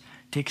comes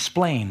to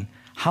explain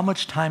how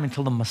much time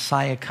until the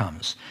Messiah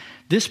comes.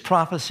 This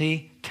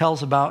prophecy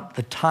tells about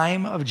the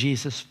time of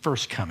Jesus'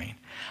 first coming.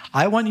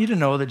 I want you to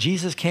know that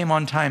Jesus came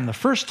on time the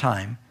first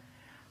time,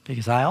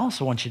 because I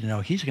also want you to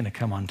know he's going to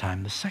come on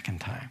time the second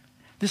time.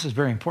 This is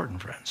very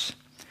important, friends.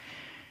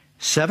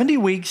 70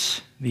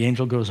 weeks, the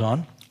angel goes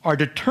on, are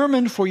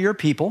determined for your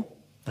people,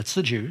 that's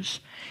the Jews,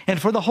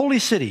 and for the holy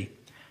city,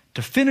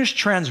 to finish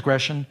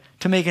transgression,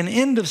 to make an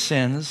end of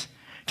sins,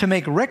 to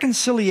make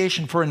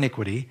reconciliation for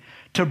iniquity,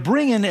 to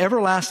bring in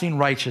everlasting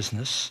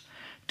righteousness,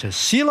 to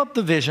seal up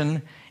the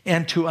vision,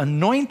 and to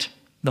anoint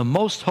the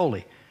most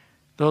holy.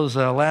 Those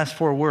last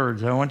four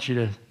words, I want you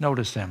to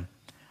notice them.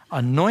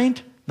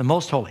 Anoint the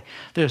most holy.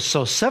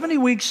 So 70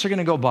 weeks are going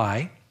to go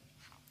by,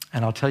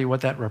 and I'll tell you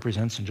what that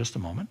represents in just a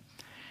moment.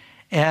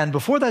 And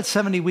before that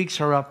 70 weeks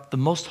are up, the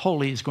most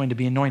holy is going to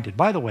be anointed.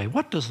 By the way,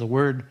 what does the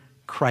word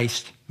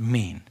Christ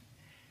mean?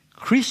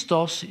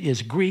 Christos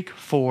is Greek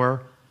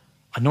for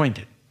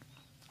anointed.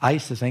 I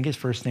used to think his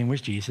first name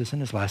was Jesus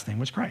and his last name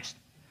was Christ.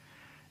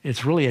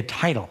 It's really a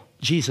title.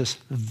 Jesus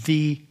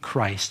the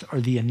Christ, or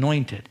the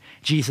anointed.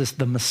 Jesus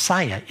the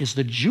Messiah is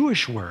the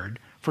Jewish word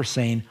for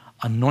saying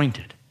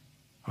anointed.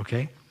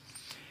 Okay?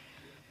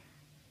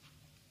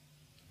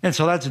 And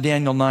so that's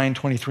Daniel 9,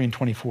 23 and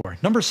 24.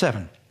 Number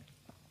 7.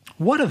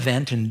 What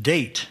event and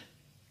date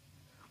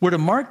were to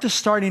mark the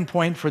starting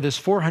point for this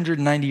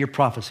 490-year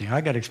prophecy.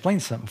 I got to explain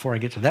something before I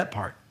get to that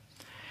part.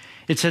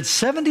 It said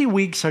 70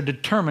 weeks are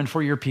determined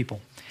for your people.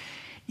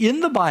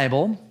 In the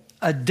Bible,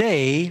 a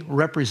day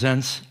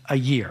represents a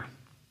year.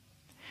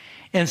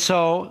 And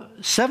so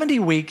 70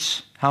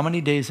 weeks, how many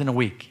days in a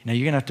week? Now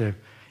you're going to have to,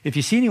 if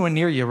you see anyone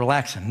near you,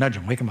 relax them, nudge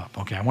them, wake them up.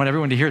 Okay, I want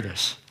everyone to hear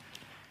this.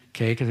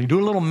 Okay, because we do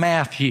a little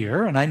math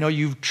here, and I know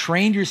you've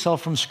trained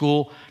yourself from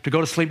school to go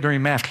to sleep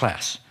during math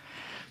class.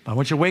 But I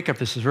want you to wake up.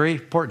 This is very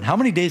important. How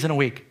many days in a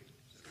week?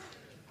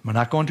 I'm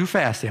not going too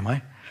fast, am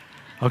I?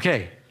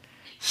 Okay,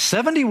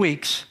 70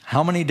 weeks,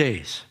 how many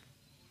days?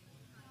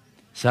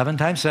 7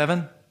 times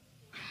 7,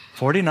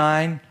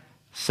 49,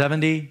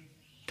 70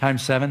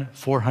 times 7,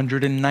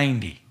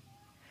 490.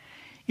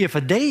 If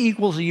a day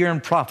equals a year in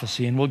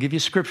prophecy, and we'll give you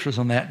scriptures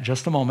on that in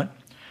just a moment,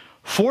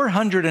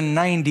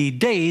 490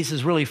 days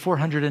is really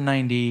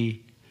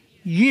 490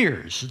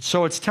 years.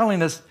 So it's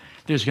telling us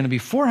there's going to be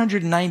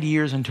 490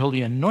 years until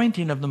the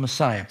anointing of the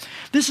Messiah.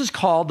 This is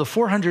called the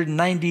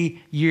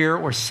 490-year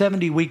or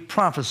 70-week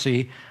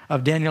prophecy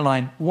of Daniel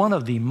 9, one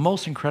of the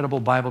most incredible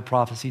Bible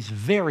prophecies,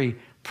 very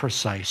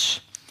precise.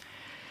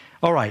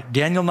 All right,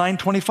 Daniel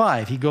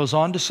 9:25, he goes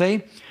on to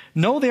say,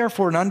 "Know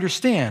therefore and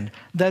understand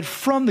that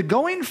from the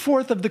going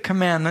forth of the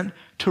commandment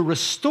to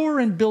restore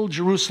and build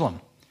Jerusalem."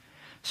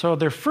 So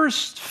their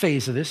first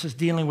phase of this is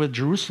dealing with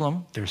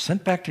Jerusalem. They're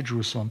sent back to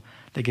Jerusalem.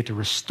 They get to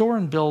restore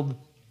and build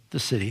the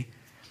city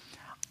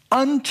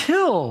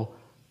until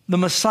the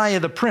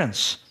Messiah, the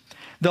Prince.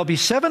 There'll be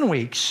 7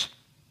 weeks.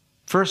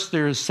 First,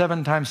 there's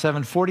 7 times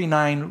 7,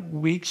 49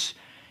 weeks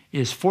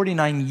is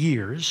 49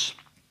 years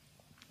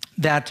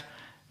that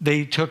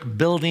they took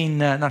building,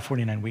 not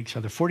 49 weeks,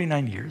 rather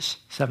 49 years,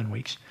 7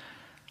 weeks,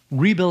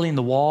 rebuilding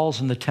the walls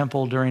and the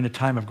temple during a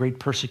time of great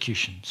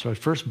persecution. So it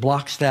first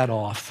blocks that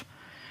off.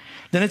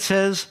 Then it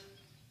says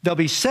there'll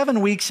be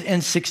 7 weeks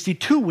and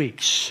 62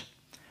 weeks.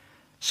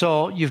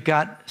 So you've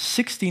got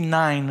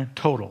 69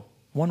 total.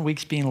 1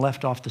 week's being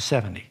left off the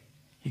 70.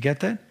 You get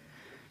that?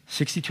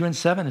 62 and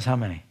 7 is how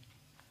many?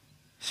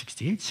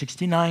 68,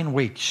 69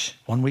 weeks.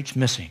 1 week's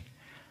missing.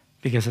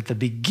 Because at the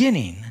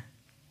beginning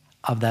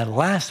of that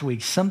last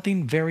week,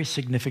 something very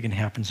significant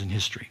happens in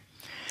history.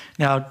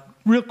 Now,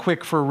 real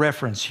quick for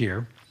reference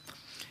here,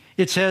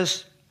 it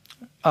says,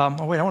 I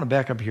want to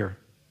back up here.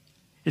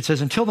 It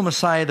says, until the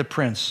Messiah, the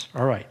Prince.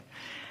 All right.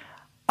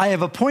 I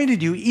have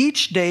appointed you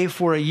each day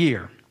for a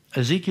year.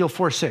 Ezekiel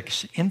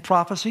 4:6. In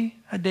prophecy,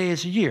 a day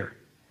is a year.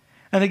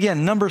 And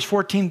again, Numbers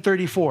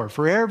 14:34.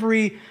 For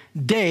every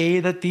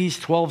day that these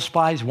 12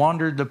 spies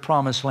wandered the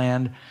promised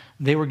land,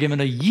 they were given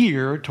a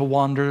year to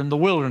wander in the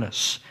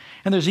wilderness.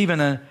 And there's even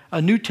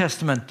a New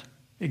Testament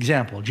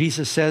example.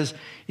 Jesus says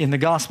in the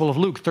Gospel of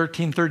Luke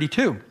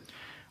 13:32,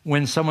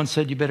 when someone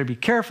said, you better be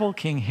careful,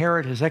 King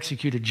Herod has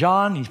executed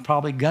John, he's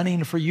probably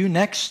gunning for you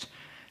next,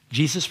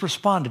 Jesus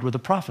responded with a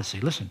prophecy.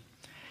 Listen,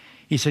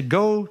 he said,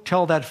 go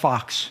tell that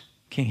fox,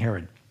 King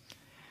Herod,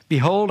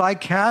 behold, I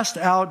cast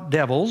out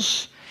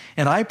devils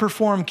and I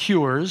perform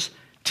cures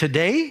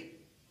today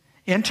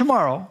and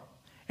tomorrow,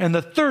 and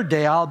the third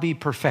day I'll be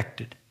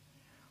perfected.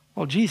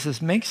 Well,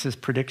 Jesus makes this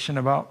prediction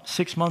about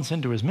 6 months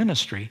into his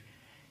ministry.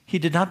 He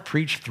did not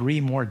preach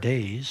 3 more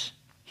days.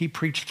 He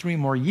preached 3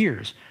 more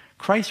years.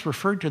 Christ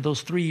referred to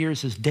those 3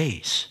 years as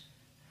days.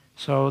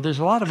 So there's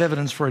a lot of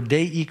evidence for a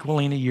day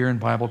equaling a year in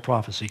Bible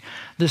prophecy.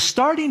 The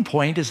starting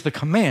point is the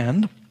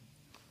command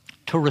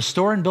to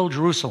restore and build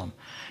Jerusalem.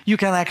 You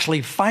can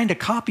actually find a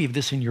copy of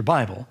this in your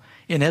Bible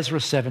in Ezra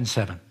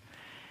 7:7.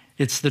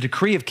 It's the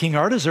decree of King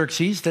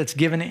Artaxerxes that's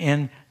given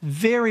in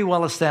very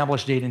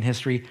well-established date in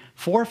history,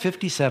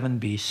 457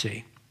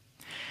 BC.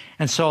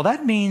 And so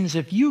that means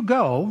if you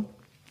go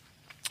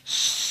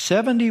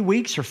 70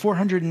 weeks or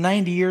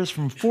 490 years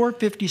from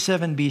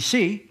 457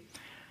 BC,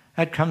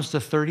 that comes to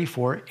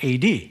 34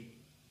 AD.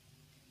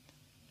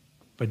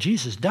 But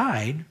Jesus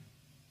died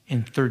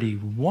in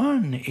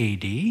 31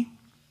 AD,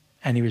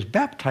 and he was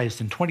baptized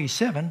in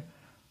 27.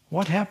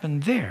 What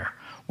happened there?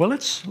 Well,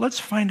 let's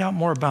find out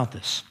more about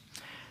this.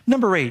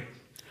 Number 8,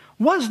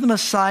 was the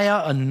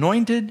Messiah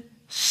anointed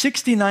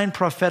 69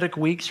 prophetic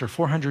weeks or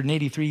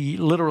 483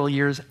 literal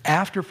years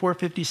after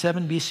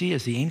 457 BC,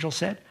 as the angel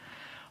said?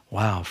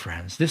 Wow,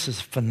 friends, this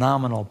is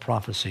phenomenal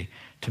prophecy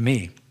to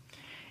me.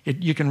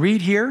 You can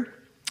read here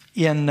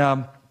in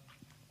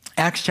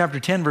Acts chapter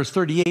 10, verse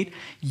 38,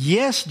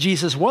 yes,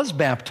 Jesus was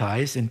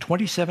baptized in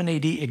 27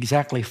 AD,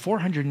 exactly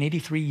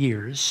 483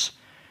 years.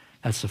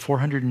 That's the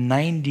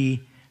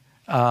 490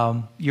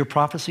 year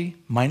prophecy,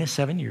 minus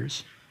 7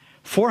 years.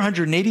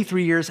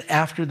 483 years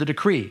after the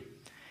decree.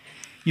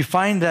 You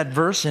find that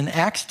verse in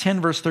Acts 10,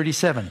 verse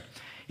 37.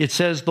 It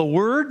says, the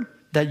word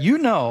that you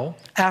know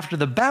after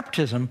the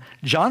baptism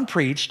John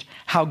preached,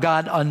 how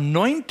God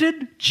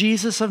anointed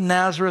Jesus of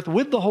Nazareth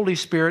with the Holy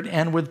Spirit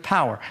and with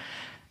power.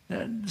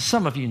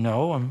 Some of you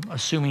know, I'm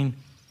assuming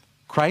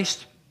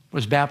Christ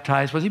was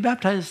baptized. Was he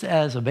baptized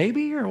as a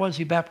baby or was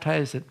he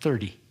baptized at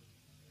 30?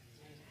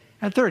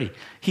 At 30.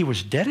 He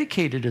was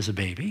dedicated as a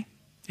baby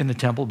in the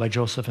temple by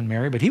Joseph and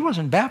Mary, but he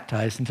wasn't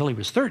baptized until he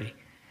was 30.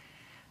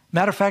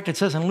 Matter of fact, it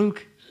says in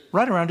Luke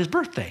right around his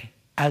birthday,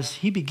 as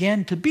he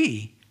began to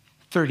be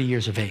 30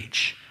 years of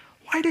age.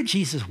 Why did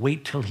Jesus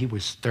wait till he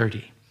was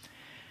 30?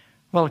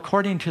 Well,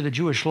 according to the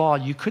Jewish law,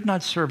 you could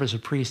not serve as a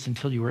priest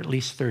until you were at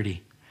least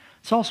 30.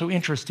 It's also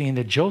interesting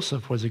that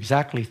Joseph was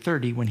exactly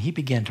 30 when he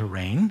began to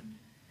reign.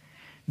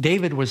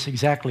 David was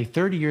exactly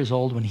 30 years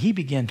old when he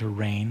began to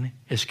reign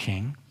as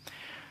king.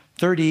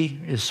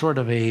 30 is sort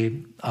of a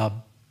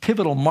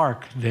pivotal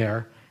mark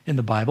there in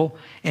the Bible,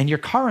 and your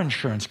car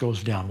insurance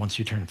goes down once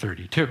you turn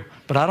 30 too.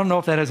 But I don't know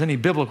if that has any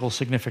biblical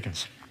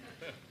significance.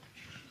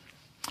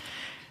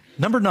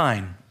 Number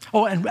 9.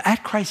 Oh, and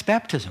at Christ's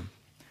baptism,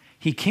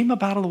 he came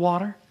up out of the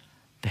water,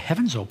 the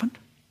heavens opened,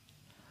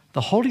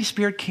 the Holy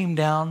Spirit came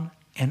down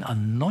and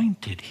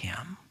anointed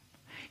him.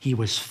 He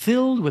was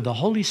filled with the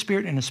Holy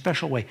Spirit in a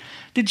special way.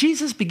 Did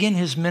Jesus begin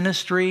his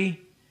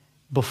ministry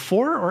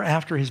before or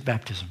after his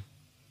baptism?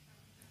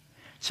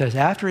 It says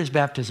after his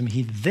baptism,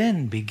 he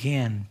then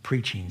began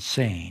preaching,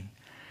 saying,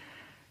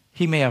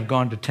 he may have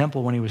gone to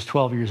temple when he was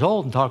 12 years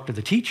old and talked to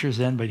the teachers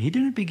then, but he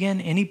didn't begin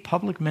any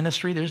public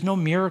ministry. There's no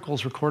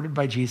miracles recorded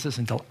by Jesus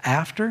until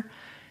after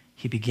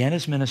he began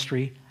his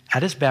ministry.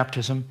 At his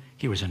baptism,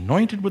 he was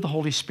anointed with the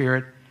Holy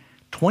Spirit,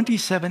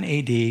 27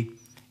 AD,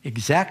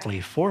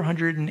 exactly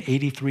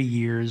 483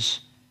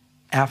 years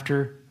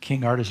after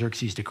King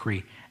Artaxerxes'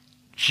 decree,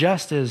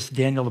 just as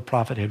Daniel the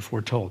prophet had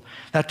foretold.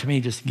 That to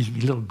me just gives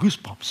me little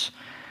goosebumps.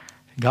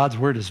 God's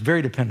word is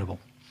very dependable.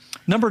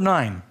 Number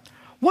 9,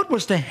 what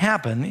was to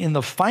happen in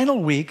the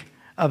final week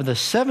of the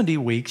 70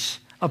 weeks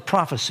of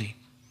prophecy?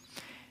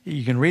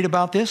 You can read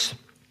about this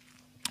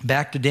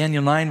back to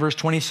Daniel 9, verse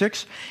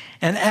 26.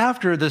 And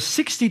after the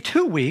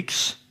 62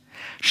 weeks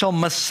shall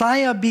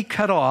Messiah be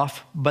cut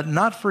off, but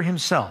not for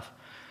himself.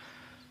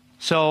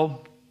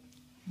 So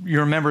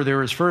you remember there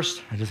was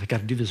first, I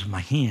got to do this with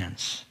my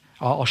hands.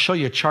 I'll show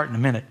you a chart in a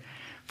minute.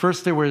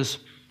 First there was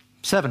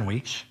 7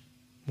 weeks,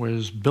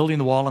 was building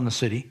the wall in the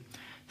city.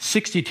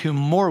 62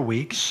 more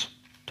weeks,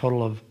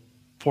 total of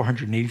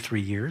 483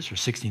 years, or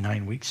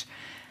 69 weeks.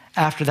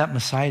 After that,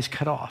 Messiah is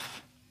cut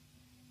off.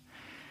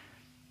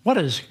 What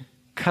does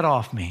cut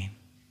off mean?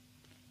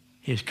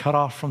 He is cut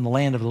off from the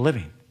land of the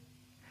living.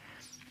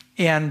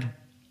 And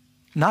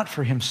not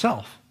for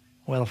himself.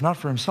 Well, if not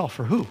for himself,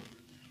 for who?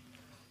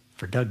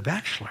 For Doug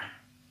Batchelor.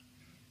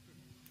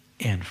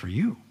 And for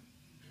you.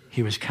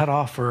 He was cut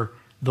off for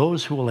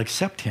those who will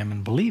accept him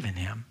and believe in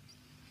him.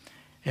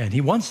 And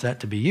he wants that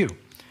to be you.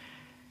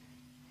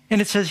 And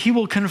it says, he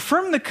will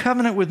confirm the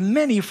covenant with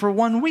many for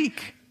 1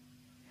 week.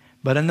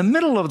 But in the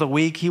middle of the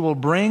week, he will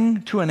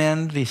bring to an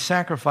end the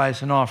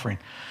sacrifice and offering.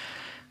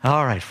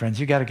 All right, friends,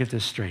 you got to get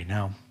this straight.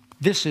 Now,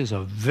 this is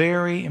a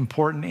very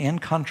important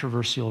and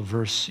controversial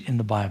verse in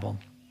the Bible.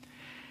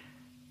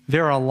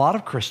 There are a lot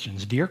of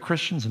Christians, dear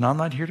Christians, and I'm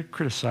not here to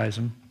criticize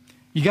them.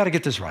 You got to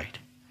get this right.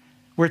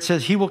 Where it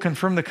says, he will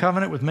confirm the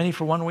covenant with many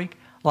for 1 week.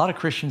 A lot of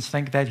Christians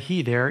think that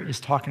he there is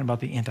talking about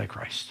the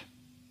Antichrist.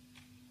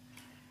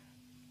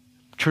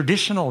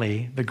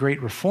 Traditionally, the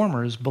great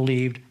reformers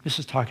believed this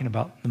is talking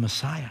about the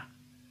Messiah.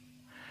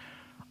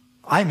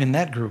 I'm in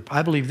that group.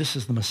 I believe this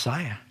is the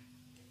Messiah.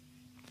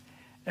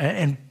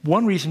 And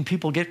one reason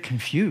people get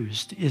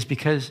confused is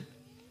because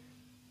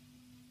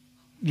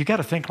you got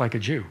to think like a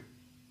Jew.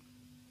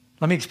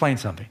 Let me explain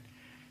something.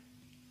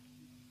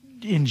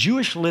 In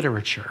Jewish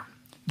literature,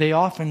 they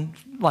often,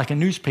 like a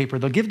newspaper,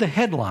 they'll give the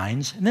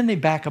headlines and then they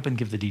back up and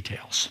give the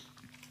details.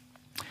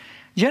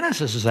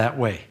 Genesis is that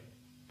way.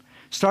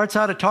 Starts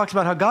out, it talks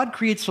about how God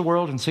creates the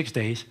world in 6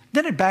 days.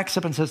 Then it backs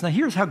up and says, now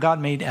here's how God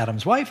made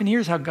Adam's wife, and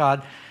here's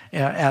how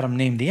Adam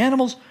named the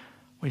animals.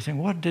 Well, you think,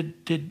 what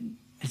did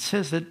it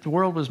says that the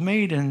world was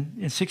made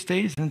in 6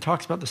 days, and then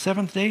talks about the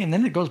 7th day, and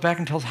then it goes back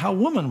and tells how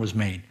woman was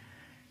made.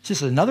 Is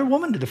this another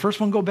woman? Did the first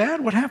one go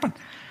bad? What happened?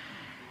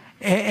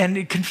 And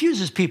it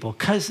confuses people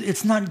because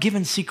it's not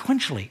given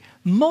sequentially.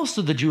 Most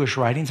of the Jewish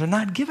writings are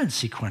not given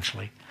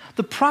sequentially.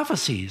 The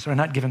prophecies are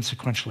not given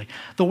sequentially.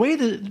 The way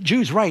the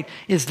Jews write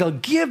is they'll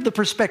give the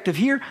perspective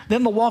here,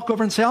 then they'll walk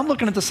over and say, I'm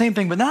looking at the same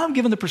thing, but now I'm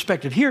giving the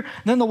perspective here.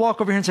 And then they'll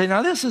walk over here and say,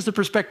 now this is the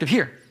perspective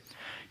here.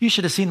 You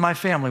should have seen my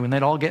family when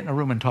they'd all get in a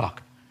room and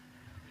talk.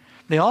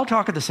 They all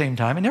talk at the same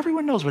time, and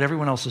everyone knows what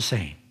everyone else is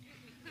saying.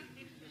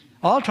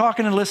 All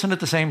talking and listen at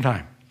the same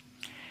time.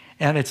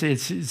 And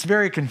it's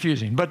very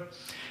confusing. But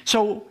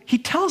so he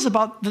tells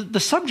about the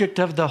subject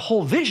of the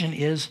whole vision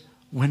is,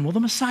 when will the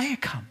Messiah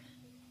come?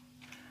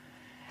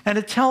 And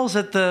it tells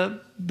that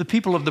the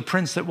people of the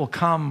prince that will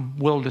come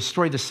will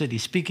destroy the city.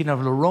 Speaking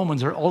of, the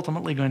Romans are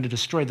ultimately going to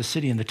destroy the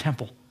city and the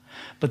temple.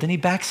 But then he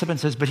backs up and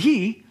says, but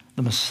he,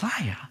 the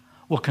Messiah,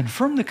 will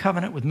confirm the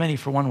covenant with many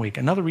for 1 week.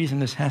 Another reason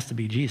this has to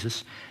be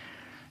Jesus.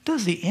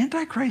 Does the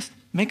Antichrist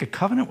make a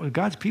covenant with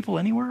God's people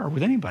anywhere or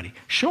with anybody?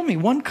 Show me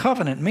one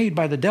covenant made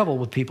by the devil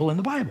with people in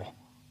the Bible.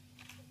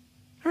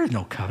 There is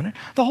no covenant.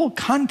 The whole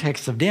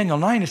context of Daniel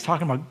 9 is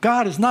talking about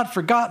God has not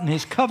forgotten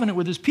his covenant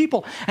with his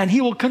people, and he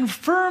will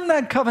confirm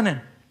that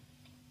covenant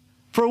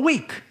for a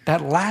week,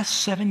 that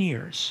last 7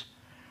 years.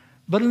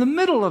 But in the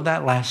middle of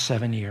that last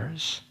 7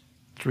 years,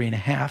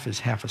 3.5 is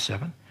half of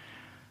 7,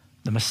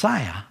 the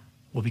Messiah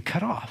will be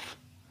cut off.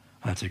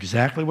 That's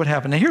exactly what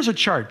happened. Now, here's a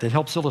chart that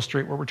helps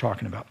illustrate what we're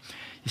talking about.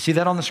 You see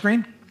that on the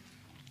screen?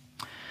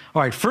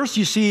 All right, first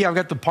you see I've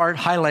got the part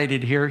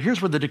highlighted here.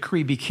 Here's where the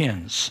decree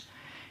begins.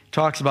 It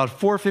talks about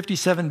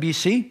 457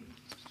 BC.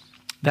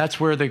 That's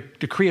where the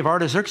decree of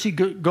Artaxerxes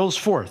goes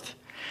forth.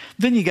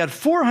 Then you got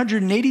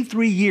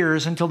 483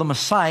 years until the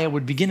Messiah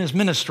would begin his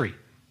ministry.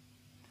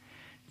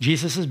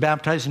 Jesus is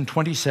baptized in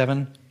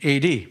 27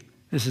 AD.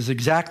 This is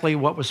exactly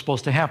what was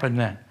supposed to happen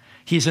then.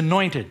 He's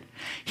anointed.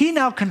 He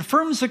now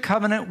confirms the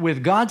covenant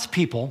with God's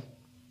people.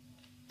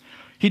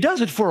 He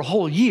does it for a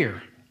whole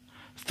year.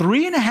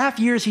 3.5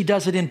 years he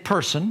does it in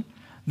person.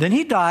 Then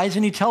he dies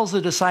and he tells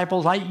the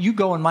disciples, you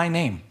go in my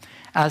name.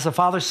 As the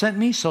Father sent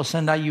me, so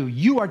send I you.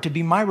 You are to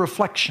be my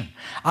reflection.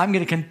 I'm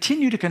going to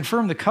continue to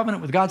confirm the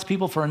covenant with God's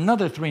people for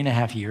another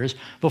 3.5 years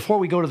before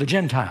we go to the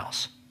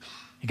Gentiles.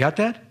 You got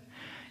that?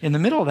 In the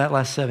middle of that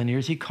last 7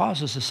 years, he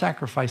causes the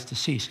sacrifice to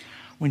cease.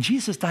 When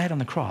Jesus died on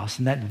the cross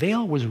and that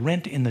veil was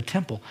rent in the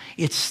temple,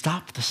 it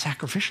stopped the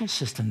sacrificial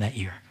system that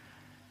year.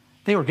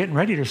 They were getting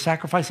ready to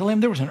sacrifice a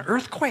lamb. There was an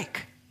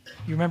earthquake.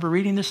 You remember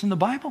reading this in the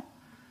Bible?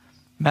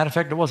 Matter of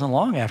fact, it wasn't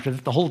long after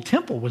that the whole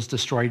temple was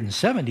destroyed in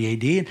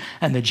 70 AD,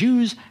 and the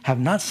Jews have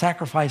not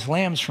sacrificed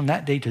lambs from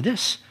that day to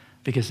this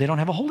because they don't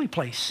have a holy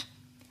place.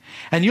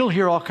 And you'll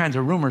hear all kinds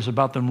of rumors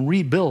about them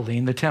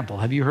rebuilding the temple.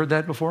 Have you heard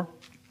that before?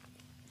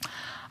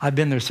 I've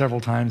been there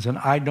several times, and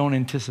I don't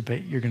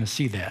anticipate you're going to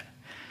see that.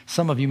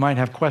 Some of you might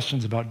have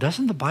questions about,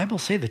 doesn't the Bible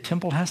say the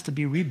temple has to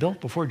be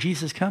rebuilt before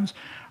Jesus comes?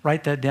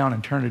 Write that down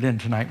and turn it in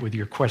tonight with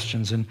your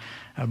questions. And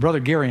Brother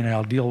Gary and I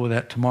will deal with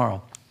that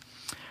tomorrow.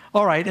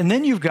 All right, and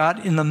then you've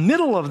got, in the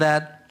middle of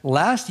that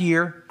last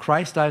year,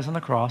 Christ dies on the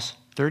cross,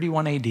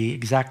 31 AD,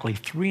 exactly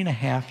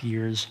 3.5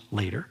 years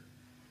later.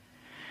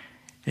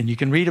 And you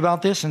can read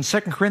about this in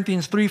 2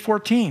 Corinthians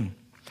 3:14.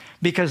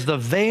 Because the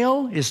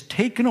veil is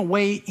taken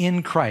away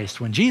in Christ.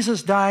 When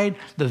Jesus died,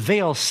 the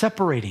veil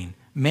separating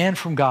man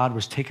from God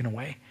was taken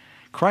away.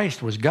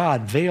 Christ was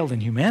God veiled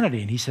in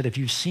humanity. And he said, if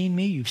you've seen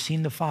me, you've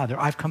seen the Father.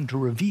 I've come to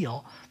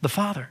reveal the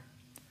Father.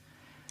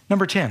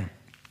 Number 10,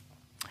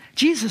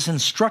 Jesus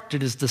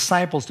instructed his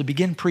disciples to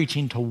begin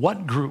preaching to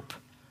what group?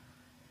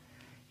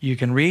 You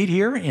can read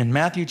here in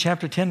Matthew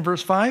chapter 10,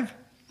 verse 5.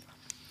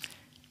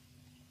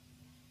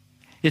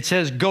 It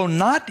says, go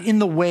not in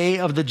the way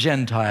of the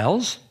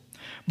Gentiles,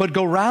 but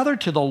go rather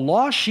to the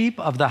lost sheep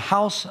of the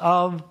house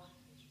of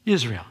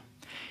Israel.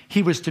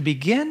 He was to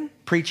begin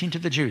preaching to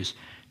the Jews.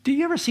 Do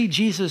you ever see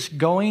Jesus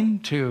going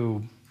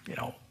to,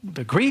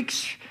 the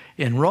Greeks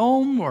in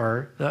Rome,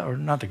 or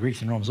not the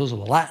Greeks in Rome, those are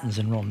the Latins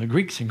in Rome, the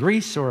Greeks in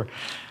Greece, or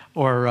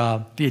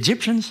the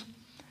Egyptians?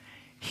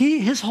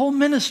 His whole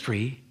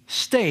ministry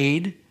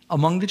stayed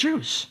among the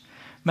Jews.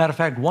 Matter of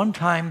fact, one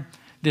time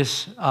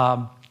this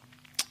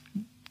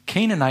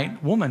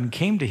Canaanite woman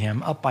came to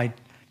him up by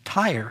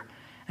Tyre,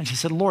 and she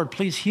said, Lord,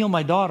 please heal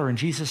my daughter. And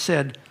Jesus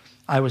said,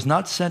 I was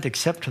not sent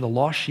except to the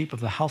lost sheep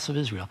of the house of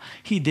Israel.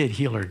 He did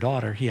heal her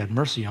daughter. He had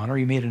mercy on her.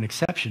 He made an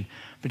exception.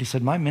 But he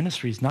said, my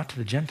ministry is not to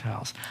the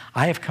Gentiles.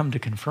 I have come to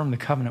confirm the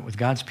covenant with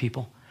God's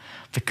people.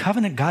 The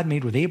covenant God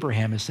made with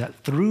Abraham is that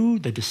through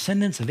the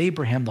descendants of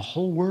Abraham, the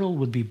whole world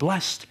would be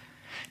blessed.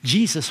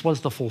 Jesus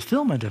was the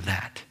fulfillment of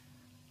that.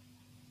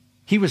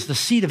 He was the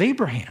seed of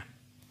Abraham.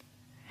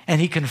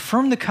 And he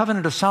confirmed the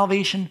covenant of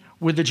salvation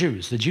with the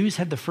Jews. The Jews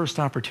had the first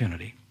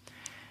opportunity.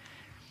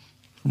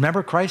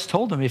 Remember, Christ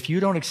told them, if you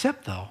don't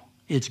accept, though,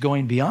 it's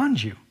going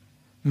beyond you.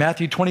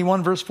 Matthew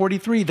 21, verse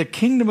 43, the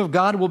kingdom of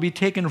God will be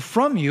taken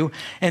from you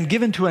and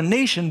given to a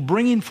nation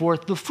bringing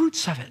forth the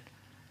fruits of it.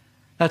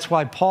 That's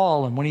why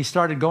Paul, and when he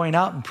started going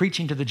out and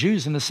preaching to the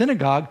Jews in the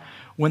synagogue,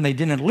 when they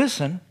didn't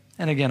listen,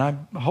 and again, I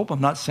hope I'm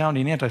not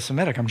sounding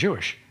anti-Semitic, I'm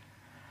Jewish.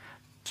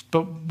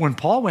 But when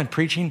Paul went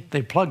preaching,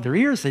 they plugged their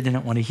ears, they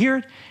didn't want to hear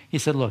it. He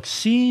said, look,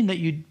 seeing that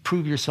you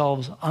prove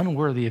yourselves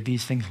unworthy of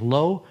these things,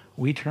 lo,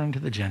 we turn to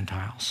the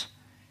Gentiles.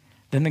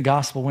 Then the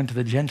gospel went to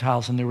the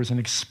Gentiles, and there was an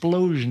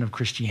explosion of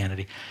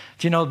Christianity.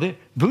 Do you know,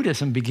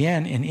 Buddhism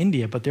began in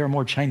India, but there are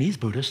more Chinese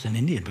Buddhists than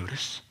Indian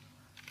Buddhists,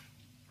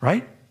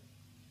 right?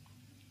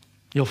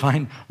 You'll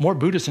find more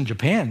Buddhists in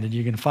Japan than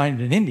you can find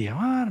in India.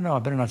 Well, I don't know, I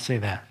better not say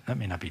that. That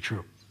may not be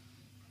true.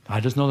 I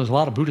just know there's a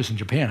lot of Buddhists in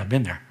Japan. I've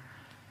been there.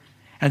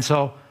 And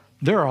so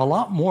there are a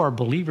lot more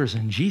believers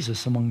in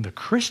Jesus among the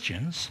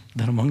Christians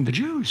than among the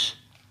Jews.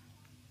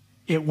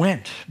 It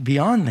went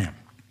beyond them.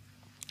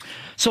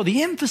 So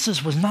the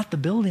emphasis was not the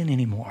building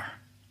anymore.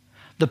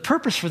 The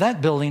purpose for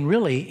that building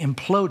really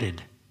imploded.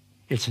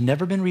 It's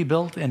never been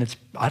rebuilt, and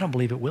I don't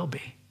believe it will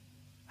be.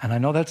 And I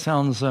know that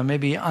sounds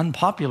maybe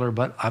unpopular,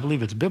 but I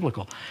believe it's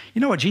biblical.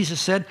 You know what Jesus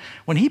said?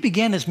 When he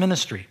began his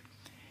ministry,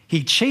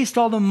 he chased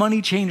all the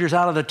money changers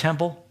out of the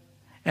temple,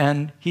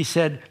 and he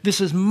said, this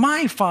is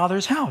my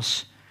Father's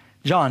house.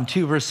 John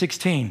 2, verse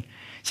 16. He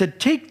said,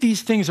 take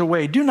these things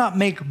away. Do not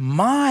make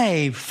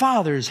my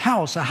Father's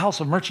house a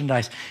house of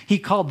merchandise. He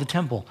called the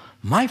temple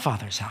my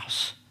Father's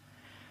house.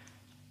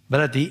 But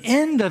at the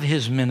end of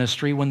his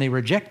ministry, when they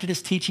rejected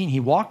his teaching, he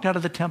walked out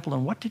of the temple,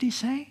 and what did he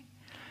say?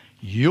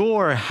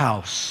 Your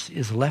house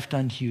is left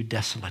unto you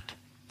desolate.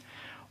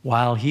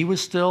 while he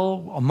was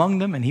still among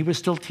them and he was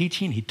still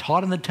teaching. He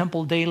taught in the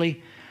temple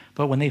daily.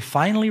 But when they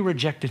finally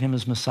rejected him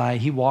as Messiah,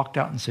 he walked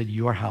out and said,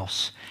 your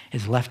house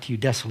is left to you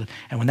desolate.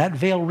 And when that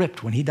veil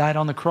ripped, when he died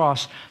on the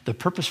cross, the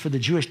purpose for the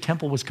Jewish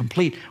temple was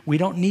complete. We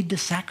don't need to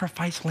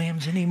sacrifice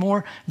lambs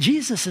anymore.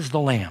 Jesus is the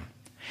lamb.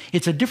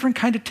 It's a different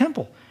kind of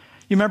temple.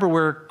 You remember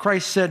where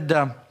Christ said,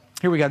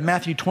 here we got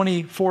Matthew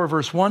 24,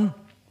 verse 1.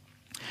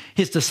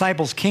 His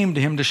disciples came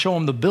to him to show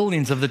him the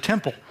buildings of the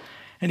temple.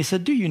 And he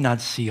said, do you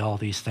not see all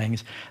these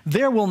things?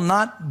 There will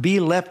not be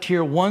left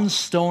here one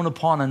stone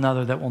upon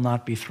another that will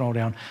not be thrown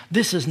down.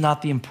 This is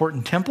not the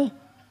important temple.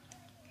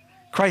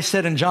 Christ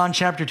said in John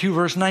chapter 2,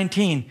 verse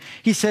 19,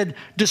 he said,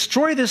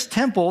 destroy this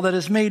temple that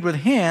is made with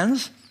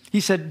hands. He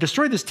said,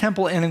 destroy this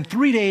temple, and in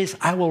 3 days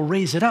I will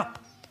raise it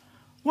up.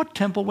 What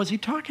temple was he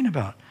talking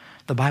about?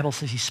 The Bible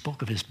says he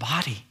spoke of his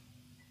body.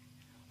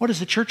 What is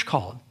the church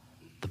called?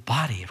 The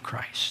body of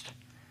Christ.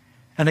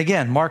 And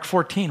again, Mark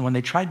 14, when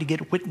they tried to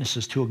get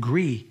witnesses to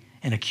agree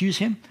and accuse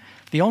him,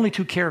 the only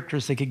two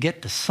characters they could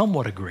get to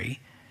somewhat agree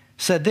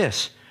said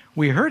this,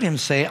 we heard him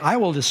say, I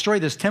will destroy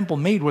this temple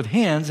made with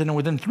hands, and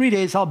within 3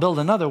 days I'll build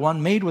another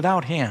one made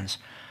without hands.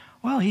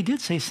 Well, he did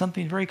say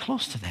something very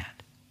close to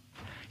that.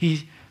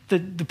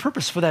 The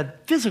purpose for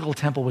that physical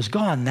temple was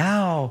gone.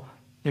 Now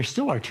there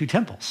still are two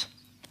temples.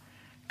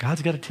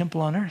 God's got a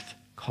temple on earth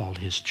called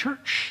his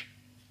church.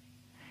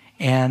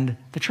 And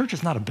the church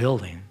is not a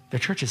building. The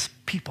church is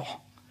people.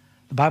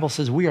 The Bible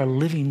says we are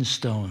living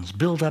stones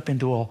built up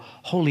into a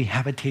holy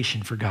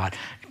habitation for God.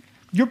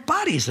 Your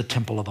body is the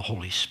temple of the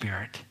Holy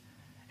Spirit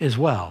as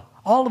well.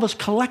 All of us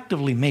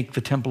collectively make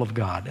the temple of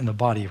God in the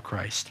body of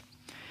Christ.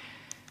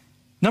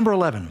 Number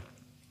 11,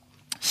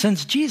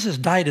 since Jesus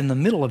died in the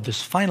middle of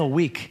this final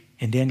week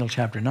in Daniel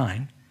chapter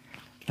 9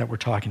 that we're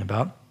talking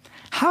about,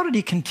 how did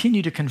he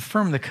continue to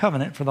confirm the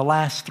covenant for the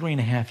last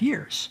 3.5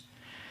 years?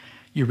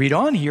 You read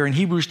on here in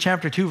Hebrews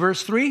chapter 2,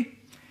 verse 3,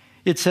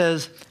 it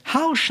says,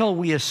 how shall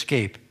we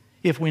escape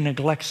if we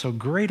neglect so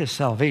great a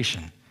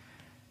salvation,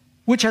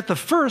 which at the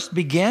first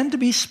began to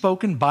be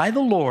spoken by the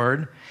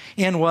Lord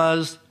and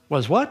was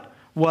what?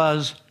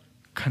 Was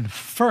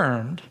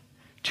confirmed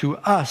to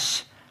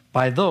us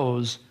by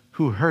those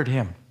who heard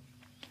him.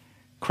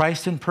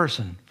 Christ in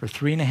person for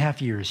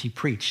 3.5 years, he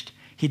preached.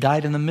 He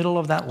died in the middle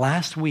of that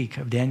last week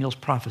of Daniel's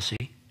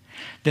prophecy.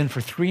 Then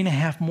for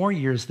 3.5 more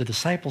years, the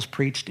disciples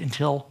preached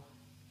until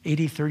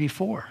AD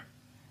 34.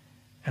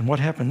 And what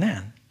happened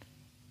then?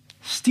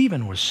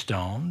 Stephen was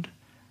stoned.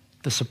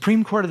 The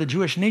Supreme Court of the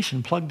Jewish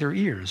nation plugged their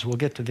ears. We'll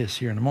get to this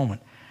here in a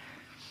moment.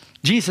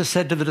 Jesus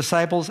said to the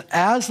disciples,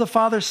 as the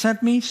Father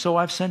sent me, so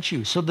I've sent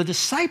you. So the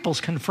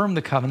disciples confirmed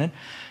the covenant.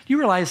 Do you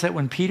realize that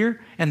when Peter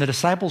and the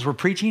disciples were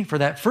preaching for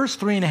that first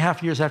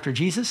 3.5 years after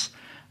Jesus,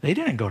 they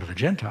didn't go to the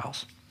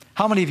Gentiles?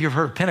 How many of you have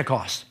heard of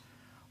Pentecost,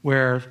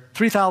 where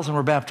 3,000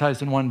 were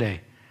baptized in one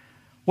day?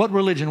 What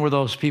religion were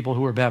those people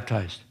who were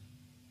baptized?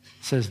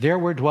 It says, there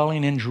were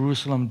dwelling in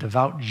Jerusalem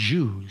devout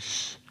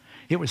Jews.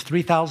 It was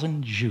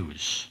 3,000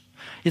 Jews.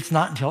 It's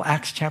not until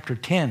Acts chapter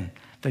 10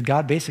 that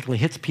God basically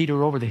hits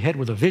Peter over the head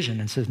with a vision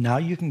and says, now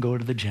you can go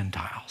to the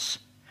Gentiles.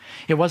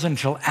 It wasn't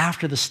until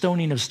after the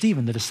stoning of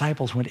Stephen the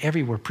disciples went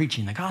everywhere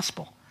preaching the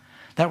gospel.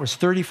 That was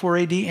 34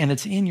 AD, and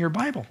it's in your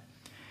Bible.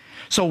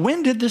 So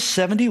when did this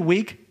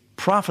 70-week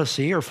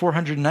prophecy or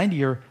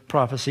 490-year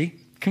prophecy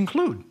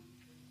conclude?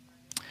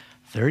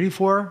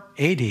 34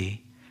 AD,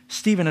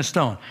 Stephen is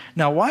stoned.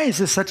 Now, why is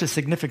this such a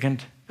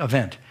significant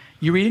event?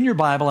 You read in your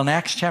Bible in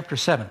Acts chapter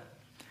 7.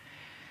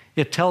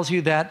 It tells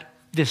you that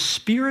this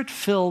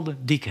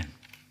spirit-filled deacon,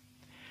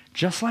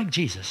 just like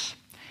Jesus,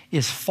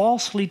 is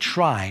falsely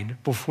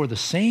tried before the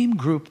same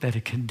group that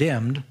had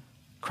condemned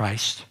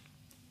Christ.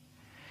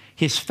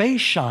 His face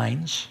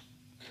shines,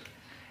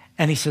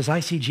 and he says,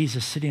 I see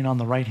Jesus sitting on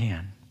the right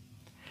hand.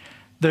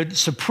 The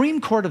Supreme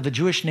Court of the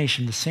Jewish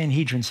nation, the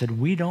Sanhedrin, said,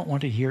 we don't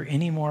want to hear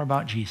any more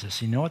about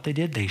Jesus. You know what they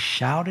did? They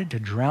shouted to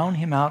drown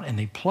him out, and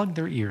they plugged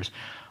their ears.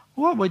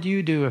 What would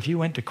you do if you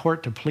went to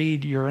court to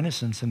plead your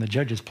innocence and the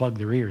judges plugged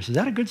their ears? Is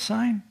that a good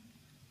sign?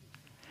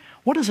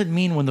 What does it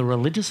mean when the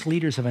religious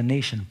leaders of a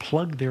nation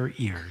plug their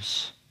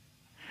ears?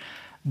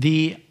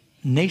 The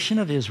nation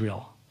of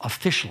Israel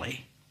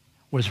officially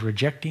was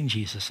rejecting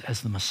Jesus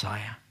as the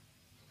Messiah.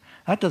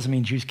 That doesn't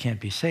mean Jews can't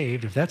be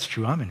saved. If that's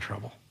true, I'm in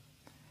trouble.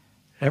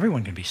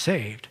 Everyone can be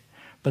saved.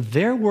 But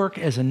their work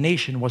as a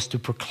nation was to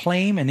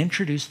proclaim and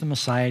introduce the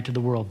Messiah to the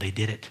world. They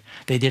did it.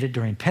 They did it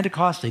during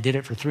Pentecost. They did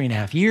it for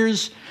 3.5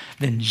 years.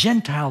 Then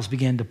Gentiles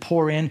began to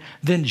pour in.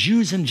 Then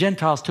Jews and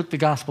Gentiles took the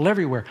gospel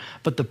everywhere.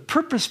 But the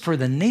purpose for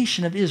the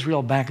nation of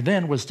Israel back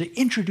then was to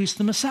introduce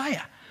the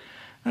Messiah.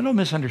 Now, don't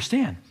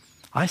misunderstand.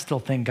 I still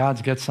think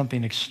God's got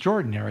something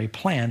extraordinary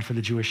planned for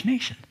the Jewish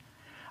nation.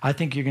 I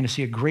think you're going to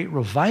see a great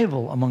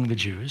revival among the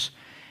Jews,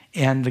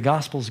 and the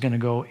gospel is going to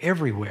go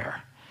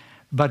everywhere.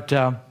 But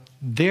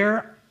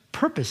their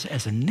purpose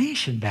as a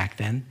nation back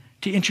then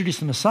to introduce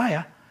the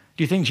Messiah,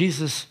 do you think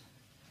Jesus,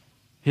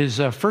 his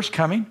first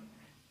coming,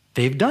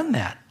 they've done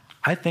that.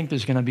 I think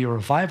there's going to be a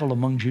revival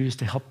among Jews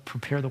to help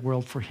prepare the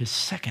world for his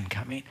second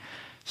coming.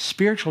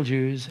 spiritual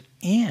Jews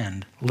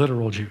and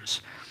literal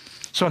Jews.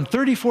 So in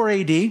 34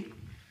 AD,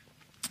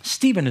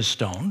 Stephen is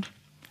stoned,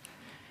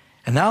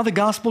 and now the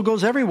gospel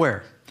goes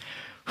everywhere.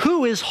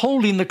 Who is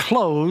holding the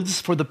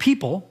clothes for the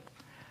people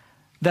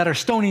that are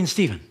stoning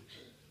Stephen?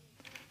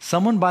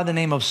 Someone by the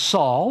name of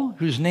Saul,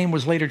 whose name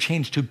was later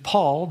changed to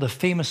Paul, the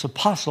famous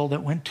apostle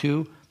that went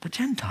to the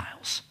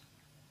Gentiles.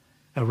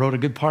 That wrote a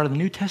good part of the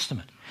New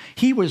Testament.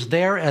 He was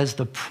there as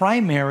the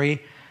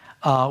primary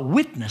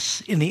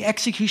witness in the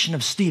execution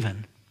of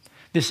Stephen.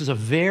 This is a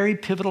very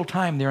pivotal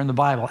time there in the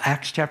Bible,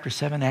 Acts chapter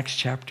 7, Acts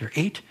chapter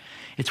 8.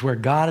 It's where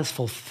God is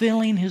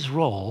fulfilling his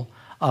role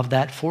of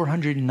that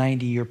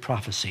 490-year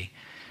prophecy.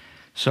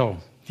 So,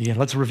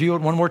 let's review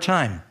it one more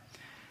time.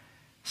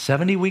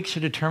 70 weeks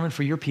are determined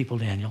for your people,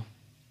 Daniel,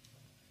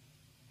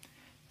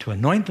 to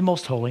anoint the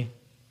most holy,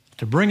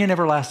 to bring in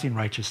everlasting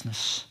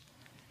righteousness.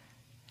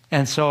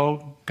 And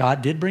so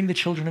God did bring the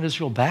children of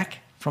Israel back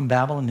from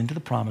Babylon into the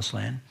promised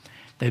land.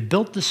 They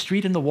built the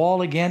street and the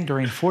wall again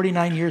during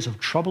 49 years of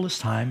troublous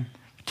time.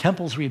 The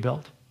temple's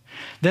rebuilt.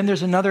 Then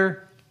there's a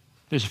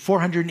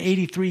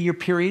 483-year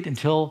period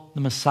until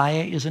the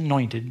Messiah is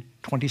anointed.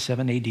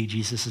 27 AD,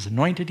 Jesus is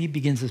anointed. He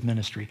begins his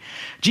ministry.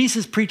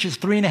 Jesus preaches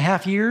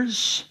 3.5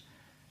 years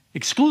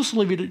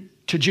exclusively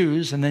to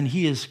Jews, and then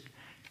he is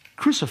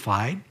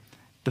crucified.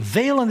 The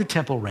veil in the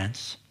temple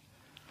rents,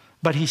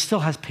 but he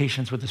still has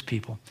patience with his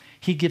people.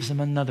 He gives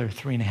them another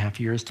 3.5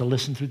 years to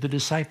listen through the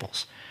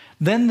disciples.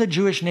 Then the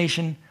Jewish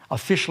nation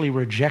officially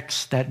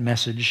rejects that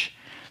message.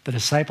 The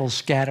disciples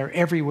scatter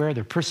everywhere.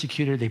 They're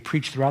persecuted. They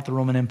preach throughout the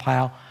Roman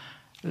Empire,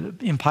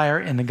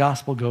 and the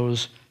gospel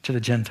goes to the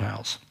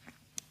Gentiles.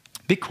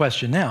 Big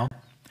question now,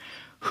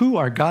 who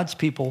are God's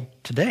people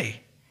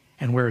today,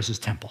 and where is his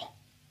temple?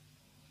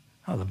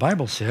 Well, the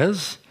Bible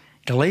says,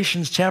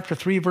 Galatians chapter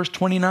 3, verse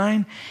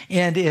 29,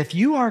 and if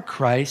you are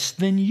Christ,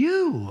 then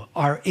you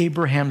are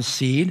Abraham's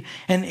seed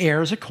and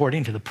heirs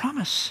according to the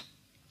promise.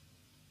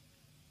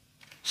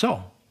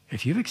 So,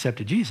 if you've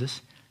accepted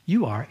Jesus,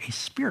 you are a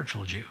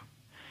spiritual Jew.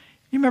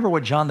 You remember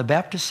what John the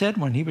Baptist said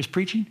when he was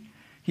preaching?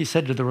 He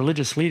said to the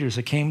religious leaders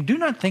that came, do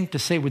not think to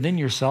say within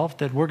yourself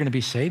that we're going to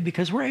be saved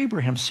because we're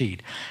Abraham's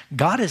seed.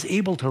 God is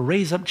able to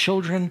raise up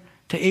children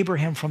to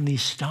Abraham from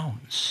these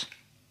stones.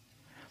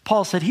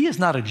 Paul said he is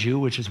not a Jew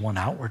which is one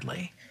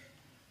outwardly.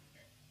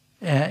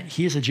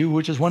 He is a Jew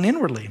which is one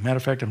inwardly. Matter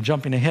of fact, I'm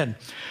jumping ahead.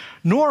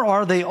 Nor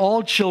are they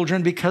all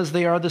children because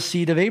they are the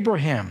seed of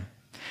Abraham.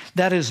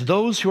 That is,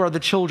 those who are the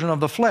children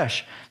of the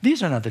flesh.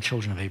 These are not the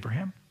children of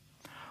Abraham.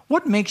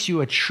 What makes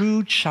you a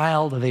true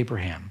child of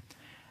Abraham?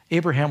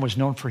 Abraham was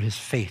known for his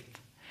faith.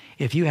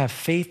 If you have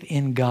faith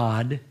in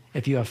God,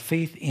 if you have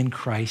faith in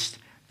Christ,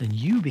 then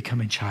you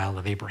become a child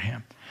of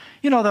Abraham.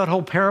 You know that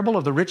whole parable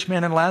of the rich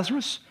man and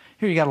Lazarus?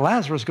 Here you got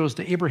Lazarus goes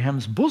to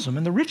Abraham's bosom,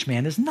 and the rich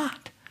man is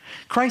not.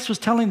 Christ was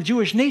telling the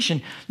Jewish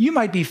nation, you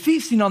might be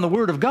feasting on the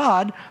word of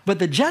God, but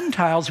the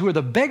Gentiles, who are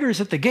the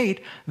beggars at the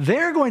gate,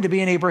 they're going to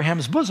be in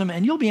Abraham's bosom,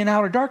 and you'll be in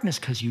outer darkness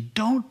because you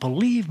don't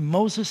believe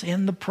Moses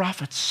and the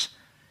prophets.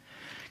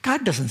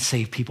 God doesn't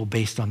save people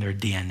based on their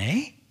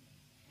DNA.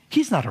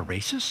 He's not a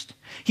racist.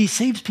 He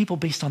saves people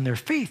based on their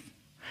faith.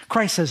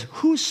 Christ says,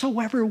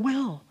 whosoever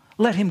will,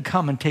 let him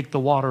come and take the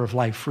water of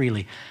life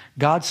freely.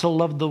 God so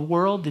loved the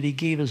world that he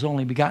gave his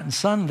only begotten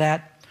Son,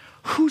 that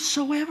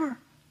whosoever,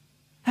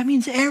 that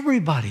means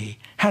everybody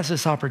has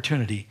this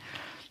opportunity.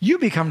 You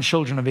become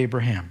children of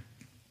Abraham.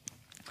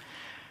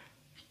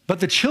 But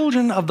the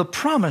children of the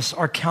promise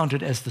are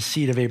counted as the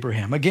seed of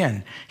Abraham.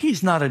 Again,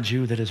 he's not a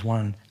Jew that is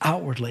one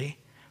outwardly,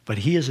 but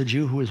he is a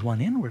Jew who is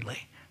one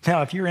inwardly.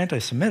 Now, if you're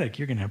anti-Semitic,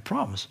 you're going to have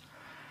problems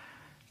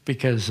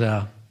because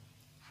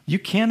you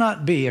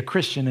cannot be a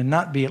Christian and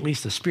not be at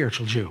least a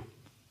spiritual Jew.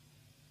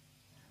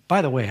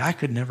 By the way, I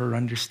could never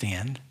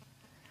understand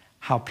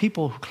how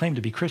people who claim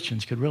to be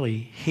Christians could really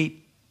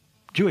hate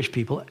Jewish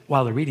people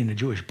while they're reading a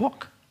Jewish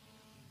book.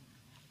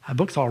 A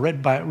book's all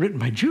written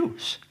by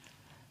Jews,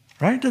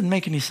 right? It doesn't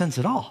make any sense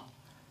at all.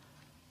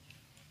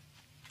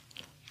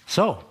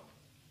 So,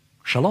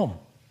 shalom.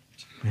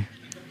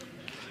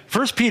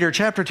 1 Peter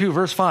chapter 2,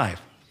 verse 5.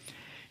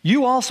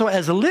 You also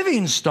as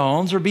living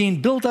stones are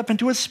being built up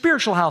into a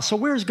spiritual house. So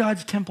where's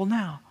God's temple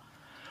now?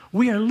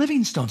 We are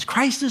living stones.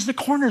 Christ is the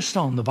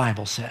cornerstone, the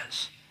Bible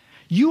says.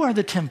 You are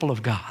the temple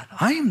of God.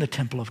 I am the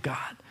temple of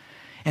God.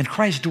 And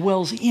Christ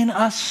dwells in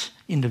us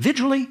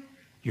individually.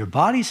 Your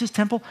body's his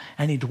temple.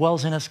 And he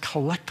dwells in us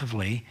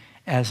collectively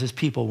as his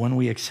people when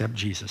we accept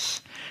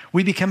Jesus.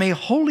 We become a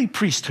holy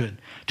priesthood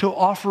to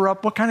offer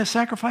up what kind of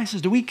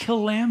sacrifices? Do we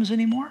kill lambs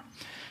anymore?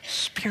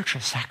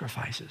 Spiritual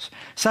sacrifices.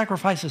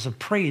 Sacrifices of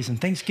praise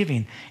and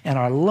thanksgiving and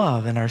our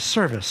love and our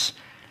service.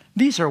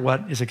 These are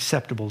what is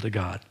acceptable to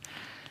God.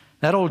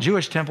 That old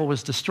Jewish temple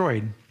was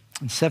destroyed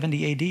in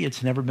 70 AD.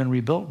 It's never been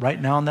rebuilt.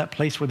 Right now in that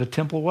place where the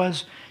temple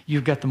was,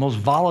 you've got the most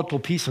volatile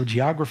piece of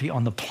geography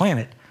on the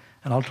planet.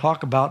 And I'll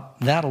talk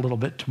about that a little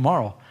bit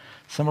tomorrow.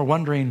 Some are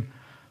wondering,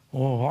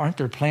 oh, aren't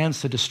there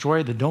plans to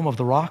destroy the Dome of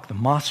the Rock, the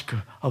Mosque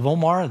of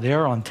Omar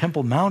there on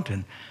Temple Mount,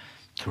 and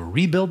to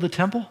rebuild the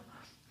temple?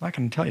 I'm not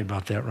going to tell you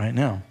about that right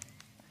now.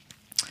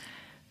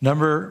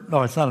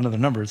 It's not another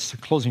number, it's the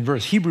closing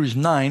verse. Hebrews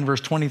 9,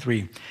 verse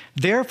 23.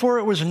 Therefore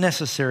it was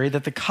necessary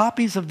that the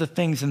copies of the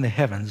things in the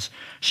heavens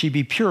should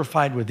be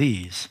purified with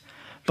these.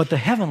 But the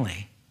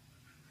heavenly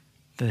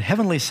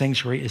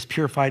sanctuary is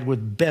purified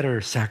with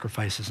better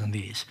sacrifices than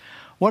these.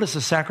 What is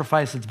the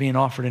sacrifice that's being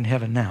offered in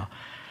heaven now?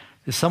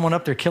 Is someone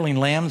up there killing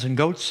lambs and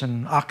goats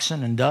and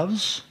oxen and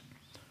doves?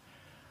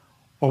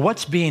 Or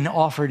what's being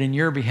offered in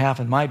your behalf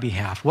and my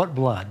behalf? What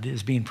blood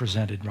is being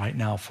presented right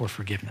now for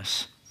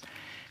forgiveness?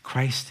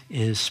 Christ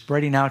is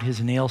spreading out his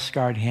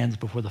nail-scarred hands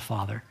before the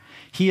Father.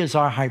 He is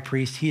our high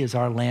priest. He is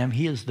our lamb.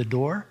 He is the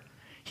door.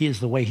 He is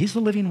the way. He's the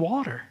living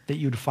water that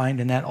you'd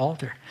find in that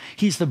altar.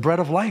 He's the bread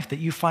of life that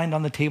you find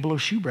on the table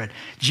of shewbread.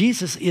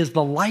 Jesus is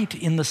the light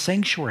in the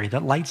sanctuary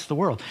that lights the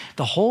world.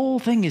 The whole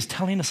thing is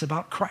telling us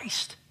about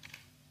Christ.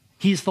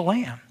 He's the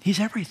lamb. He's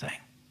everything.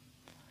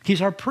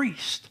 He's our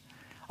priest.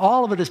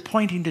 All of it is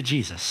pointing to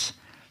Jesus.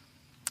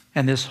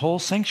 And this whole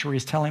sanctuary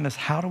is telling us,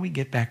 how do we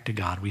get back to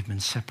God? We've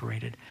been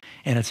separated.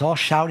 And it's all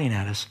shouting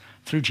at us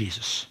through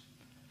Jesus.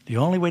 The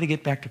only way to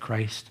get back to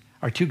Christ,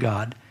 or to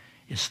God,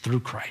 is through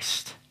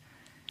Christ.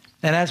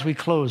 And as we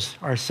close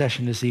our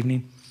session this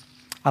evening,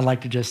 I'd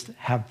like to just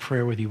have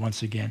prayer with you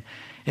once again.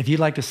 If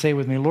you'd like to say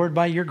with me, Lord,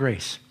 by your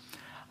grace,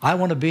 I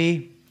want to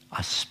be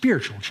a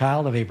spiritual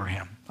child of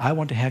Abraham. I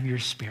want to have your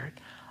spirit.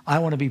 I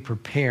want to be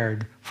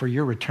prepared for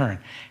your return.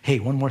 Hey,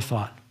 one more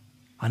thought.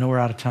 I know we're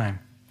out of time.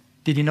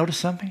 Did you notice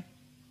something?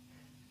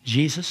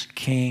 Jesus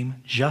came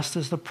just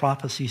as the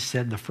prophecy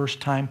said the first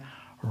time,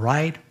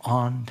 right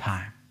on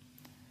time.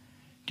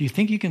 Do you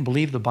think you can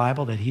believe the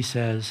Bible that he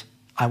says,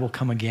 I will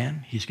come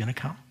again? He's going to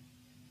come.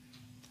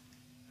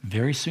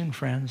 Very soon,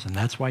 friends, and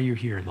that's why you're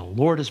here. The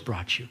Lord has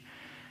brought you.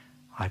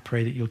 I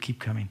pray that you'll keep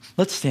coming.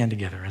 Let's stand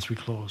together as we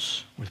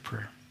close with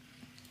prayer.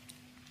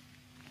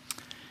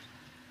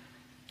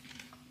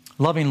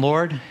 Loving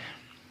Lord,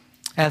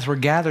 as we're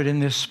gathered in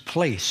this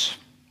place,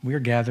 we are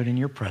gathered in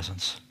your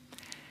presence.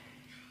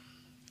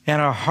 And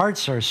our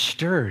hearts are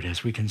stirred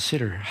as we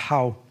consider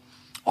how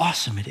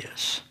awesome it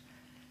is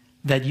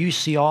that you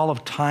see all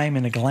of time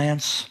in a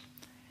glance,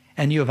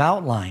 and you have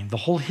outlined the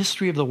whole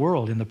history of the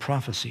world in the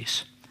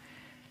prophecies.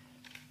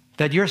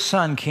 That your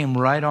Son came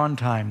right on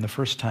time the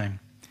first time.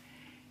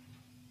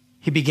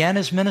 He began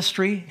his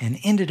ministry and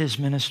ended his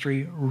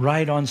ministry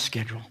right on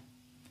schedule.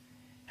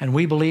 And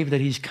we believe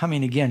that he's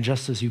coming again,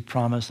 just as you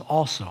promised,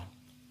 also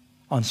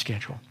on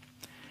schedule.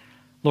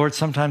 Lord,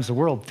 sometimes the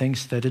world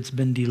thinks that it's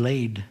been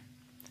delayed,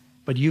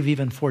 but you've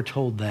even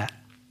foretold that.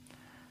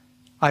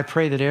 I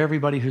pray that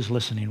everybody who's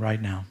listening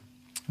right now,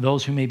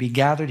 those who may be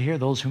gathered here,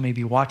 those who may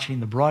be watching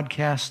the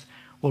broadcast,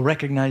 will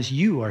recognize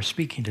you are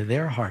speaking to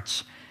their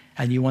hearts,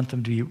 and you want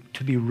them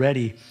to be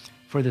ready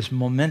for this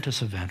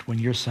momentous event when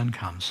your Son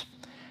comes.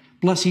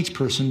 Bless each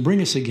person.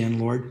 Bring us again,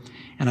 Lord,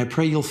 and I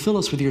pray you'll fill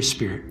us with your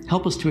Spirit.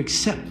 Help us to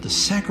accept the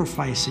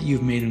sacrifice that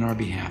you've made in our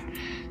behalf,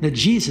 that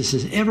Jesus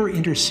is ever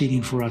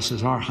interceding for us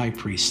as our high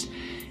priest,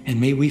 and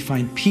may we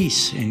find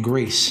peace and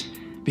grace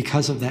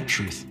because of that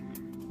truth.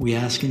 We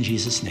ask in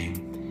Jesus'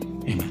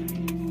 name, amen.